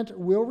remnant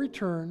will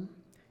return,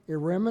 a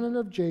remnant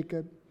of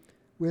Jacob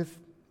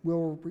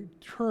will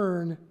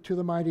return to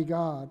the mighty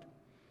God.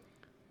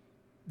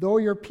 Though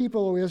your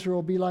people, O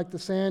Israel, be like the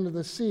sand of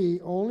the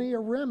sea, only a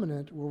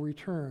remnant will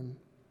return.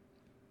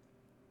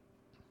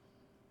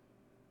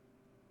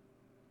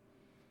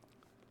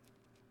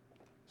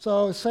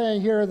 So it's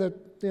saying here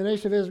that the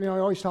nation of Israel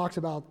always talks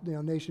about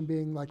nation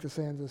being like the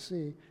sands of the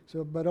sea.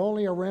 So, but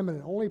only a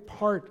remnant, only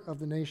part of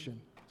the nation.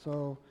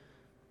 So,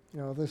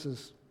 this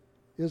is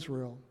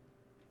Israel.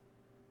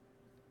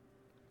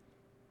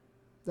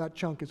 That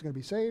chunk is going to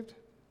be saved.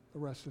 The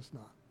rest is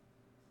not.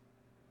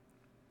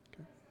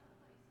 Okay.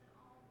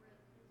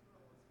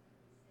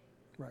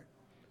 Right.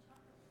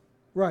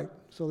 Right.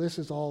 So this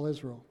is all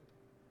Israel.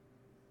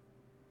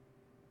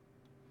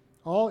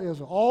 All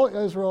Israel. All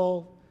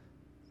Israel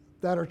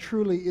that are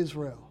truly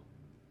Israel.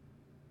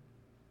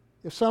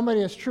 If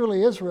somebody is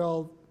truly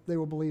Israel, they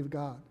will believe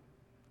God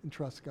and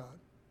trust God,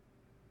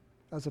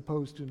 as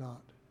opposed to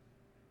not.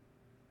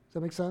 Does that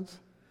make sense?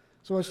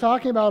 So it's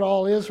talking about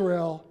all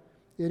Israel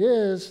It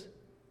is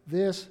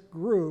this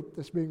group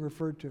that's being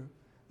referred to,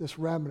 this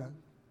remnant,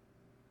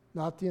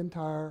 not the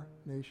entire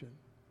nation.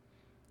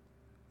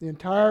 The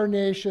entire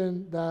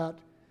nation that,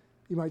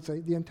 you might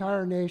say, the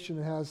entire nation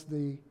that has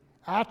the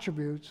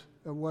attributes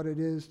of what it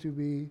is to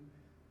be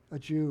a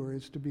Jew or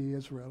is to be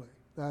Israeli.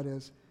 That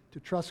is, to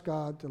trust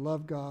God, to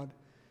love God,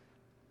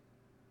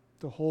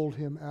 to hold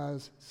him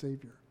as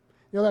Savior.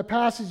 You know that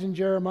passage in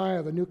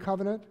Jeremiah, the New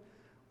Covenant,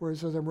 where it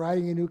says, I'm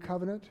writing a new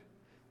covenant,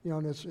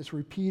 and it's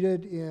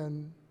repeated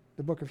in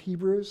the book of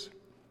Hebrews.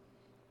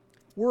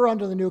 We're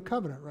under the new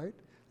covenant, right?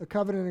 The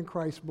covenant in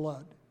Christ's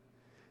blood.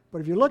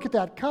 But if you look at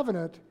that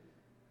covenant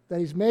that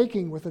he's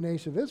making with the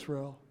nation of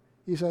Israel,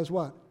 he says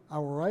what? I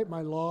will write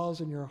my laws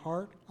in your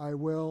heart. I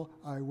will,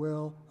 I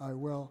will, I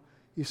will.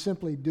 He's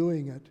simply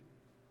doing it,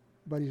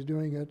 but he's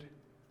doing it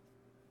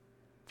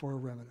for a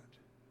remnant.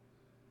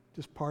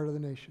 Just part of the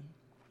nation.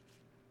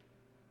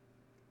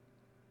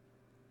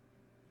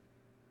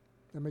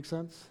 That make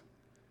sense?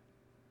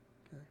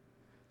 Okay.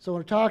 So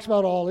when it talks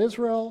about all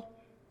Israel,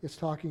 it's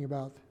talking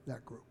about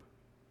that group.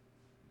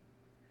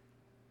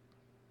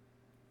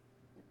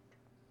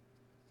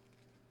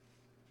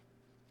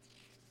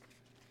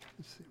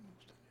 Let's see.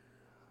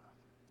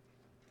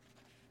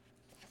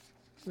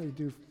 So you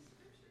do. Says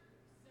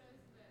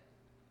that,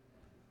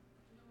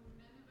 none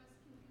of us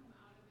can come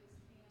out of his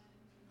hand,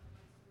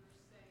 once we're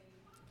saved.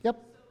 Yep.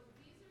 So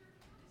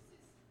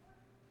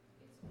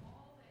it's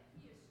all that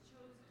he has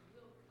chosen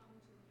will come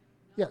to him.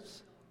 None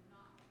Yes. will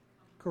not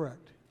come.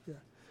 Correct. Yeah.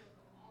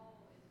 So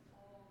all is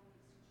all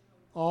he's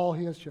chosen. All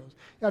he has chosen.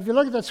 Now, if you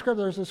look at that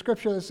scripture, there's a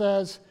scripture that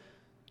says,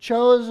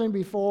 chosen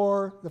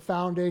before the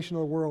foundation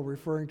of the world,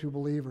 referring to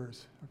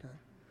believers. Okay.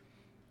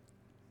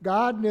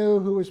 God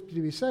knew who was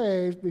to be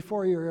saved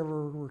before you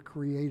ever were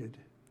created.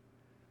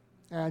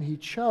 And he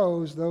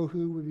chose those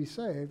who would be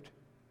saved.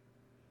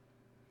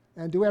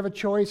 And do we have a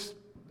choice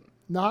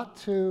not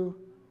to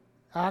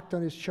act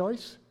on his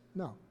choice?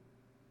 No.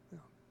 No.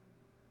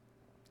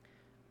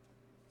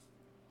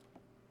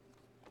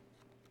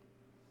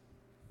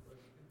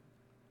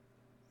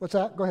 What's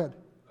that? Go ahead.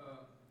 I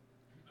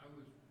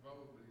was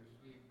probably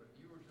asleep, but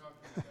you were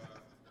talking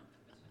about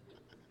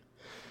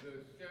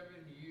the 7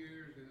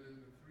 years and then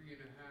the 3.5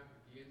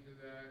 at the end of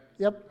that.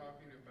 Yep. You were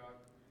talking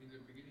about, in the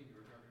beginning, you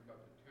were talking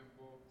about the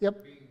temple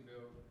Yep. being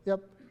built.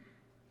 Yep.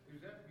 Is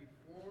that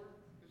before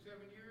the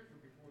 7 years or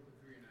before the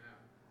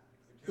 3.5?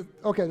 The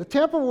temple, Okay, the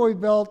temple will be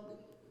built,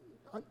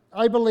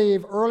 I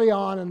believe, early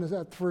on in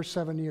the first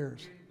 7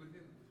 years.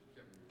 within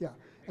 7 years.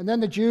 Yeah. And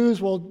then the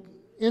Jews will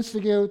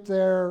institute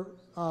their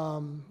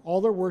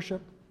all their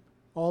worship,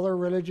 all their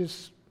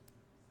religious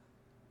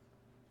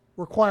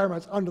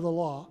requirements under the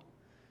law.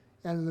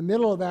 And in the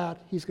middle of that,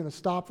 he's going to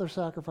stop their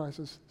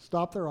sacrifices,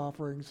 stop their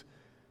offerings,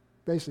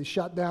 basically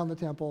shut down the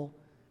temple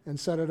and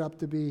set it up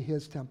to be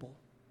his temple.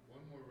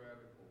 One more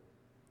radical.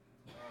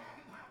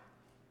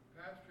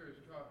 Pastor has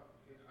taught,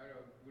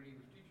 when he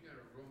was teaching out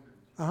of Romans,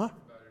 he Uh-huh.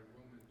 talked about in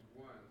Romans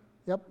 1,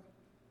 Yep,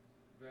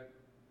 that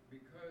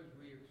because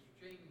we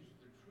exchanged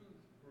the truth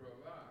for a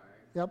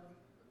lie, yep. that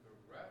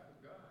the wrath of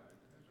God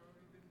has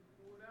already been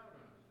poured out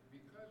on us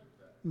because of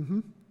that. Mm-hmm.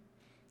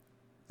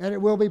 And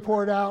it will be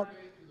poured out. To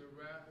the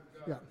wrath of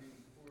God Yeah.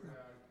 being poured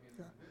out in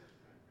Yeah. this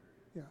time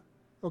period.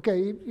 Yeah.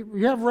 Okay,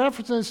 you have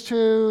references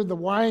to the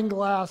wine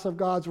glass of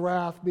God's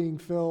wrath being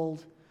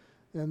filled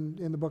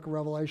in the book of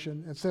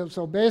Revelation. And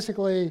so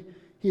basically,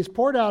 he's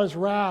poured out his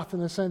wrath in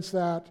the sense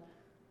that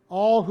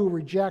all who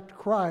reject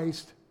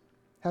Christ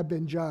have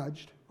been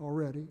judged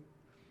already.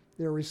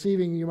 They're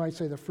receiving, you might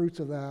say, the fruits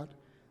of that.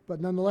 But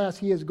nonetheless,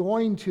 he is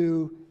going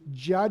to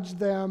judge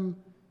them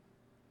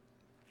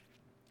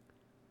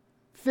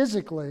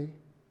physically,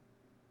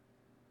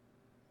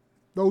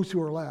 those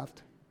who are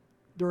left,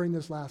 during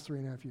this last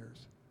 3.5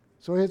 years.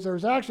 So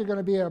there's actually going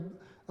to be a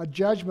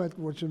judgment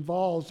which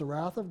involves the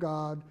wrath of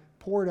God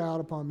poured out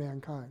upon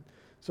mankind.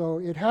 So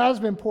it has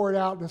been poured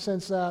out in the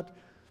sense that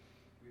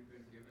We've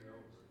been given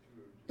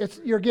over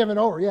to you're given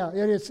over. Yeah,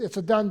 it's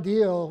a done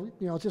deal.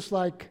 Just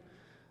like,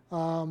 It's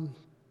like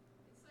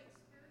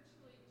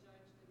spiritually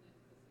judged and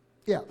then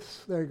physically.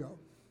 yes, there you go.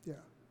 Yeah.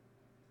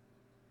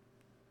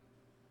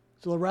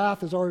 So the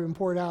wrath has already been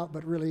poured out,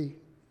 but really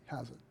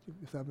hasn't,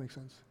 if that makes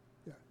sense.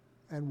 Yeah,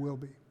 and will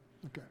be.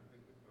 Okay.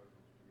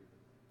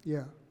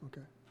 Yeah,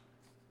 okay.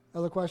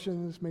 Other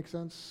questions make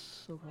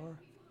sense so far? Like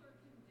people who are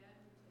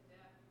condemned to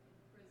death in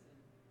prison,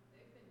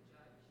 they've been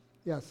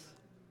judged. Yes,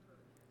 Until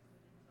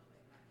they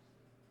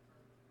actually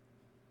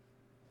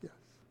are.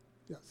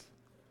 yes,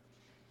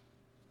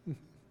 yes.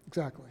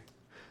 Exactly.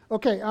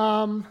 Okay,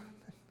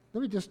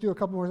 let me just do a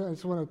couple more. I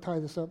just want to tie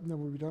this up, and then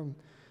we'll be done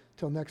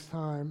till next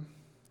time.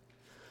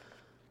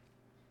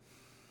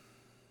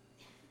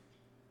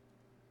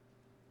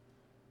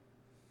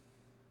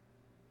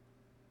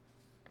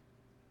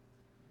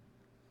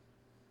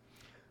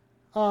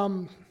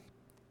 And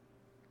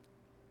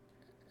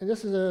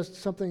this is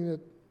something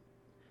that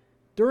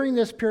during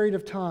this period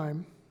of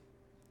time,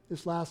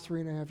 this last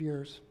 3.5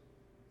 years,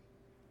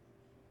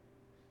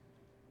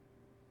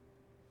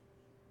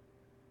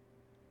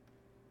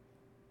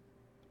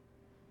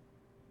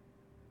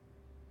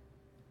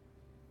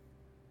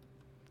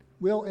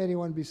 Will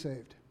anyone be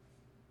saved?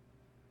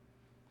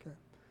 Okay.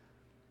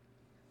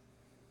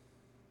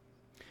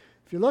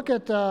 If you look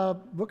at the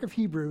book of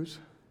Hebrews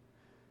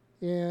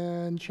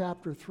in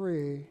chapter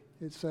 3,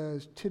 it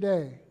says,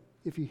 today,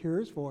 if you hear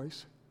his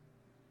voice,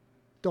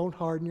 don't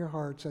harden your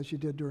hearts as you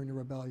did during the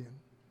rebellion.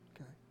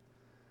 Okay.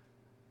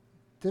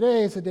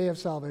 Today is a day of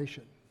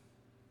salvation.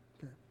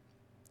 Okay.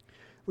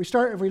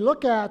 If we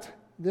look at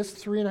this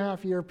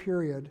 3.5-year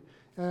period,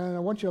 and I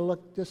want you to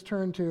just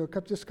turn to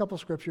just a couple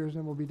scriptures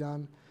and we'll be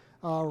done.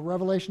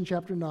 Revelation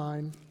chapter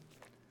 9.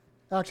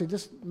 Actually,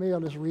 maybe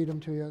I'll just read them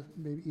to you,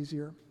 maybe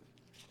easier.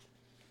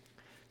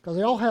 Because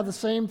they all have the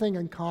same thing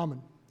in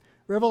common.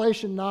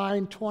 Revelation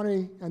 9,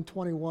 20 and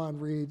 21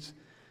 reads,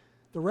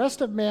 the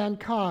rest of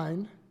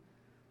mankind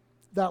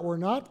that were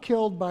not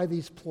killed by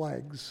these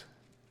plagues.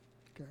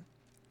 Okay.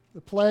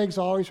 The plagues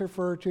always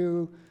refer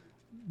to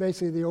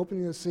basically the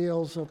opening of the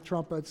seals of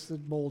trumpets, the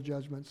bowl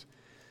judgments,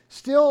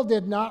 still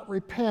did not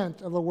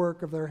repent of the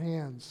work of their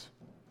hands.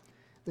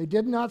 They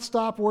did not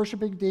stop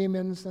worshiping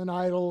demons and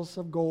idols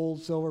of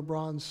gold, silver,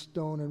 bronze,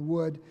 stone, and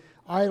wood,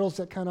 idols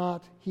that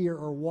cannot hear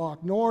or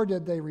walk, nor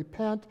did they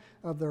repent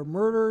of their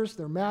murders,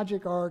 their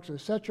magic arts, their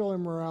sexual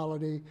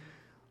immorality,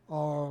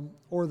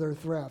 or their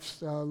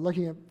thefts.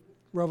 Looking at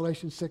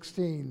Revelation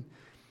 16,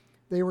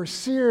 they were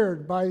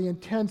seared by the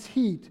intense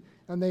heat,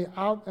 and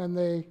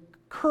they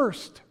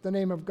cursed the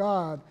name of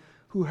God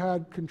who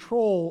had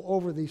control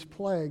over these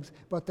plagues,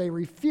 but they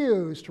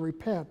refused to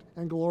repent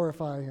and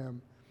glorify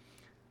him.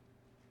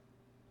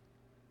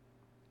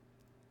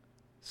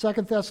 2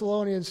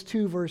 Thessalonians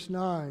 2, verse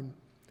 9,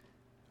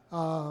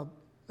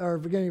 or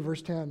beginning of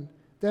verse 10.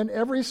 Then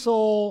every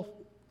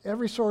soul,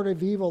 every sort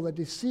of evil that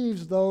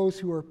deceives those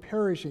who are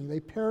perishing, they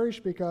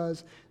perish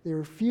because they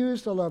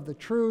refuse to love the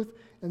truth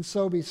and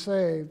so be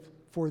saved.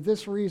 For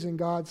this reason,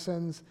 God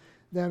sends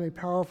them a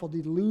powerful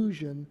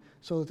delusion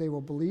so that they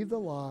will believe the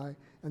lie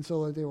and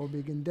so that they will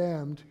be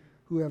condemned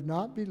who have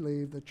not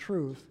believed the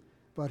truth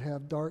but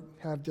have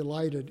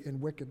delighted in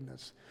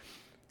wickedness.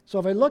 So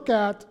if I look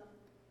at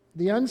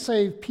the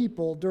unsaved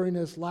people during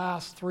this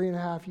last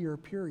 3.5-year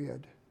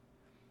period,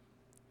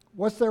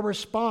 what's their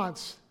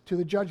response to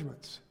the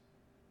judgments?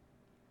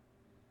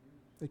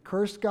 They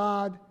curse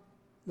God,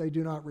 they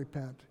do not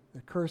repent. They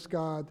curse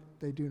God,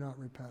 they do not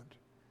repent.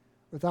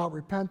 Without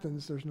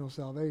repentance, there's no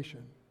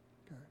salvation.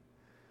 Okay.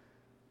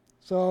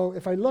 So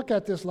if I look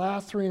at this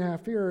last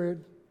 3.5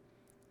 period,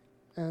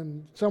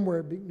 and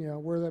somewhere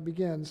where that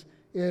begins,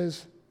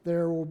 is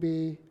there will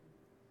be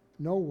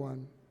no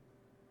one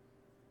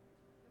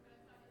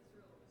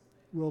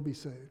will be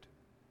saved.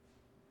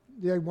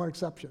 Yeah, one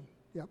exception.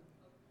 Yep.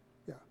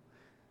 Yeah.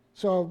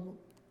 So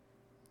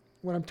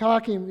when I'm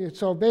talking,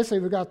 so basically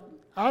we've got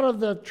out of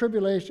the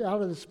tribulation,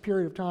 out of this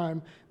period of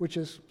time, which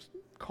is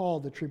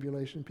called the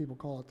tribulation, people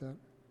call it that.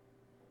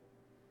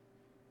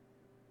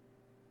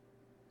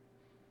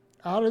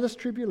 Out of this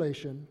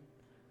tribulation,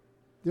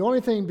 the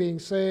only thing being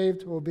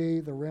saved will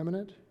be the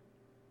remnant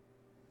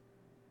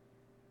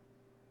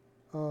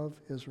of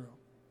Israel.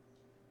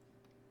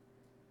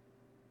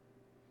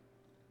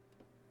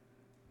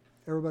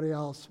 Everybody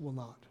else will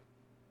not.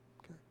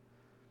 Okay.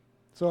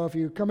 So if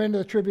you come into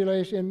the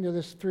tribulation, into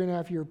this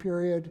 3.5-year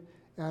period,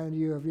 and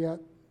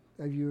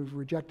you've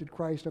rejected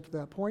Christ up to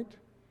that point,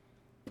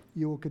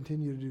 you will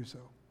continue to do so.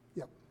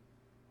 Yep.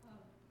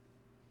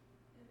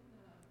 In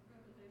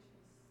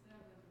Revelation 7:14,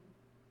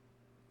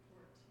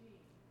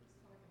 it's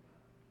talking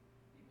about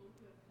people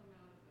who have come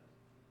out of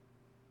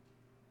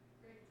the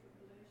great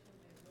tribulation.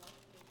 They walk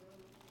the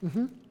road.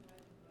 Mm-hmm.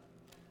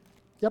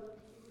 Yep.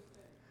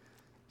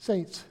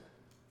 Saints.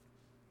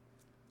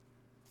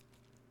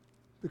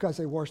 Because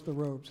they washed the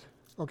robes.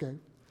 Okay.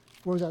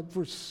 What was that?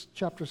 Verse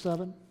chapter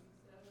 7? 7.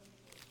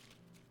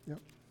 Yep.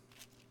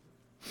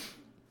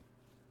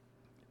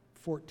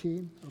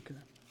 14. Okay.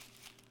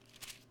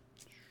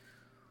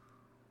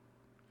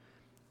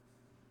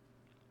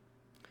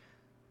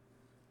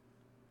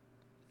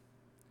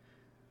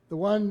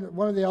 One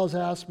of the elders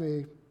asked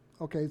me,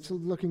 okay, so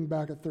looking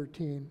back at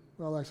 13,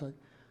 well, that's like,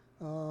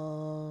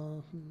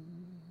 one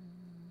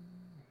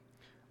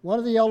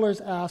of the elders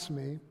asked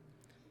me,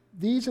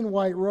 these in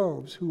white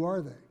robes, who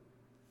are they?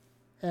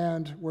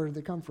 And where did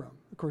they come from?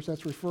 Of course,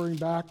 that's referring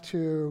back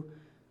to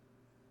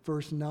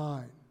verse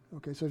 9.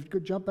 Okay, so if you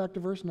could jump back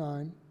to verse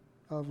 9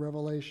 of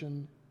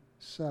Revelation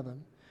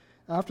 7.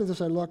 After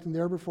this I looked, and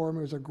there before me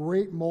was a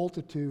great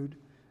multitude,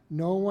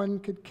 no one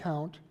could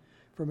count,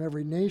 from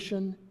every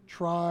nation,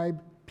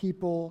 tribe,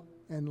 people,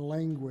 and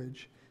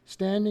language,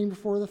 standing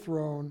before the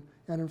throne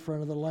and in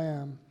front of the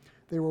Lamb.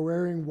 They were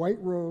wearing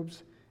white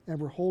robes and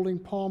were holding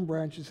palm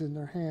branches in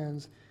their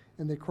hands,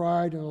 and they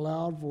cried in a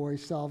loud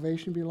voice,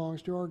 salvation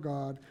belongs to our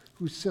God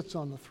who sits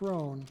on the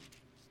throne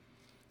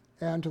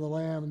and to the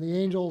Lamb. And the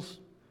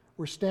angels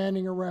were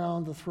standing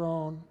around the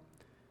throne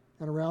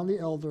and around the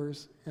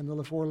elders and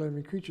the 4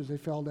 living creatures. They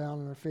fell down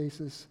on their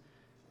faces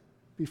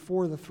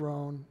before the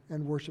throne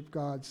and worshiped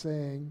God,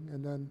 saying,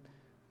 and then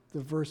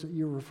the verse that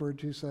you referred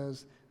to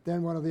says,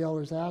 then one of the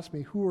elders asked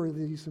me, who are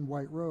these in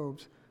white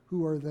robes?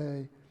 Who are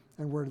they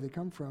and where do they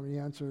come from? And he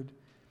answered,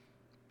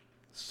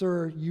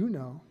 Sir, you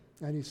know.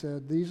 And he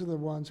said, these are the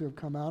ones who have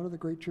come out of the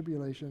great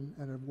tribulation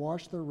and have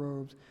washed their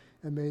robes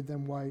and made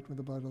them white with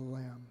the blood of the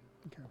Lamb.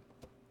 Okay.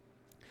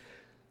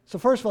 So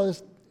first of all,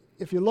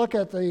 if you look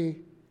at the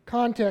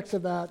context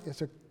of that,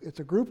 it's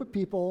a group of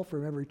people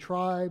from every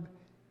tribe,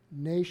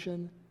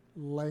 nation,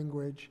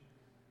 language,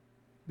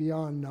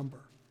 beyond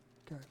number.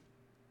 Okay.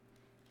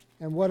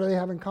 And what do they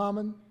have in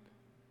common?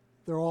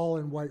 They're all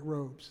in white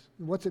robes.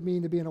 And what's it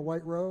mean to be in a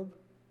white robe?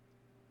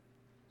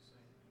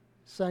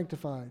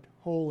 Sanctified,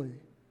 holy,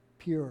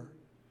 pure.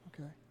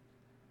 Okay.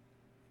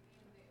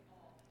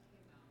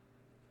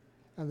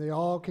 And they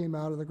all came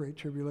out of the great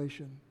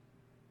tribulation.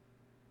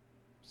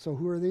 So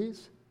who are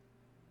these?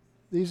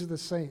 These are the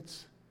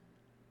saints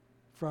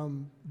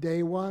from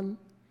day one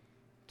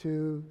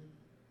to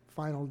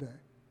final day.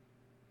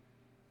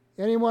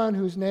 Anyone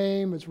whose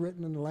name is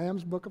written in the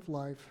Lamb's Book of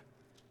Life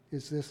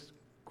is this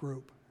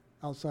group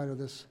outside of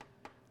this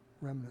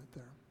remnant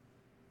there.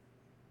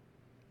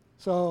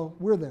 So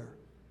we're there.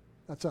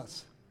 That's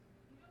us.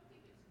 You don't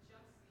think it's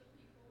just the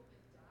people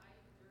that died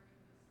during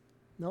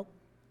this? Nope.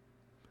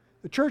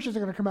 The churches are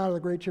going to come out of the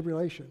Great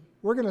Tribulation.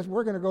 We're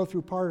going to go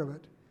through part of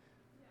it.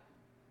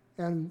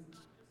 Yeah. And Not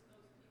just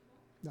those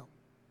people? no.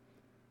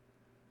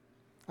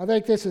 I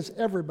think this is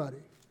everybody.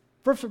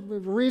 First, the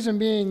reason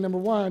being, number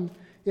one,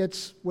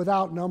 it's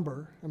without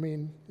number. I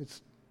mean,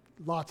 it's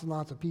lots and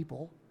lots of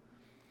people.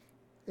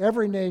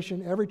 Every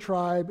nation, every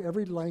tribe,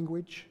 every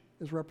language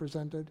is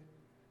represented.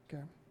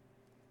 Okay.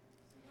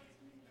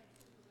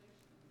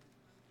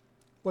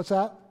 What's that?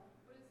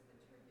 What does the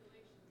tribulation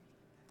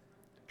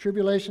mean?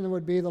 Tribulation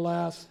would be the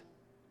last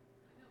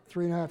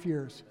 3.5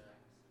 years.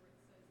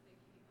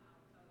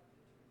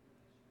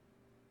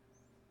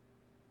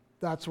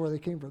 That's where they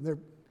came from. They're,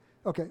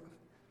 okay.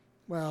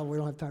 Well, we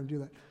don't have time to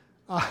do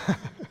that.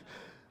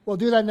 We'll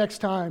do that next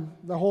time.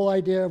 The whole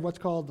idea of what's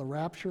called the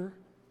rapture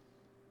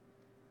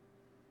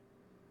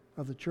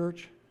of the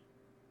church.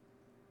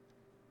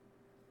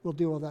 We'll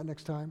deal with that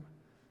next time.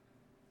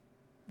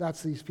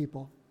 That's these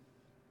people.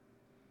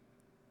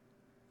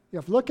 You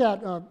have to look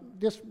at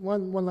just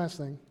one last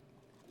thing.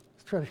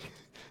 Let's try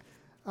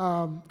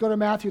to go to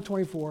Matthew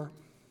 24.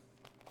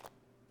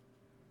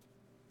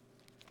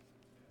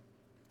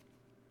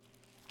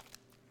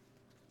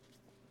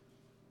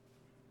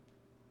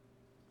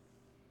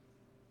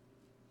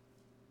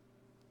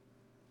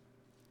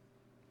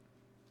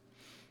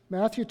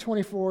 Matthew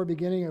 24,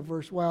 beginning at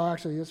verse, well,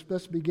 actually,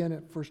 let's begin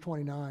at verse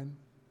 29.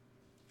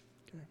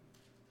 Okay.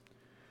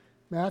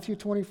 Matthew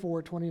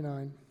 24,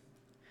 29.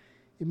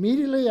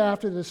 Immediately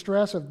after the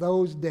distress of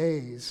those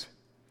days,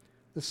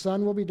 the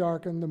sun will be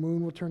darkened, the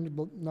moon will turn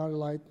to not a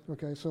light.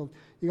 Okay, so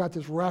you got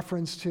this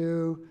reference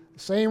to, the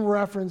same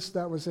reference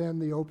that was in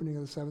the opening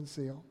of the seventh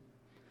seal.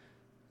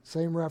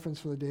 Same reference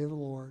for the day of the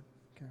Lord.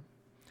 Okay.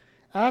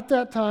 At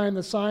that time,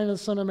 the sign of the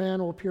Son of Man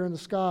will appear in the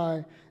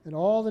sky, and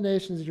all the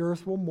nations of the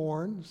earth will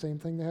mourn, same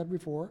thing they had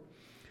before.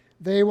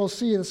 They will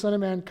see the Son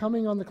of Man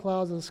coming on the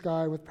clouds of the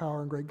sky with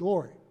power and great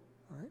glory.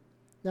 All right?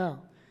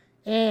 Now,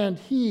 and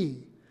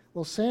he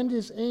will send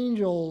his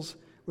angels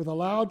with a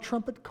loud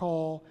trumpet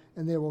call,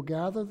 and they will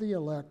gather the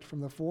elect from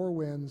the four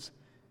winds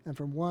and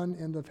from one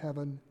end of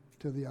heaven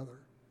to the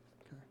other.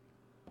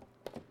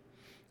 Okay.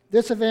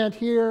 This event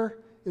here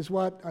is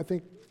what I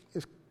think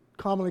is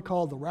commonly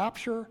called the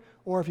rapture,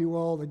 or if you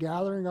will, the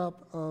gathering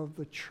up of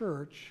the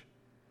church.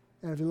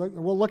 And if you look,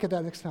 we'll look at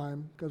that next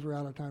time because we're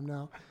out of time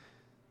now.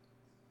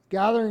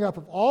 Gathering up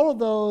of all of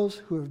those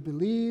who have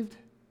believed,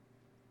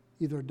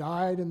 either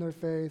died in their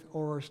faith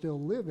or are still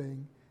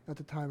living at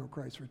the time of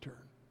Christ's return.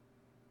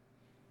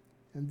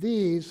 And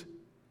these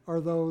are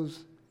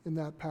those in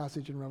that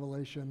passage in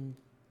Revelation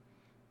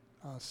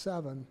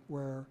 7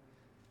 where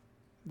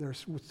they're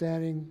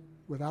standing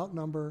without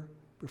number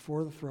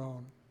before the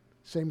throne.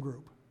 Same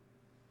group.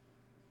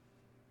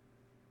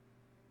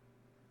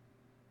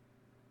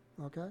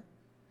 Okay?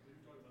 You're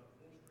talking about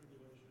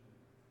post-tribulation.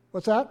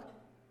 What's that?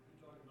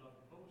 You're talking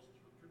about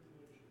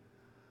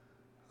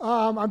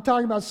post-tribulation. I'm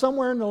talking about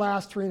somewhere in the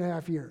last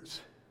 3.5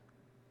 years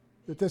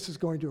that this is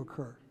going to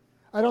occur.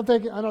 I don't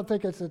think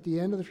it's at the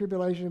end of the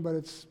tribulation, but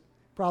it's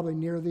probably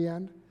near the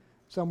end,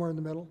 somewhere in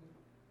the middle.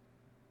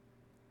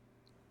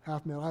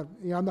 Half middle.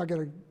 I'm not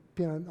going to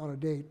pin on a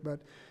date,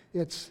 but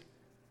it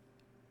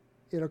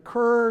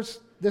occurs.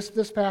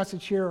 This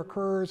passage here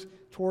occurs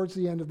towards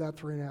the end of that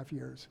 3.5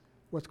 years.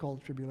 What's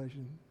called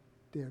tribulation.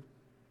 Yep.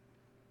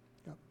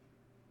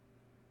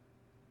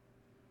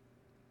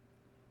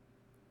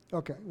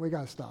 Okay, we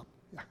got to stop.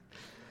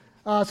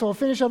 Yeah. So we'll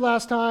finish up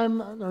next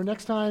time,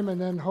 and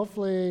then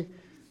hopefully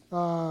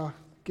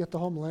get the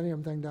whole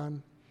millennium thing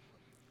done.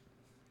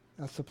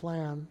 That's the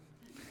plan.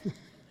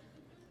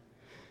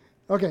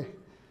 Okay,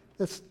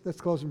 let's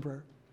close in prayer.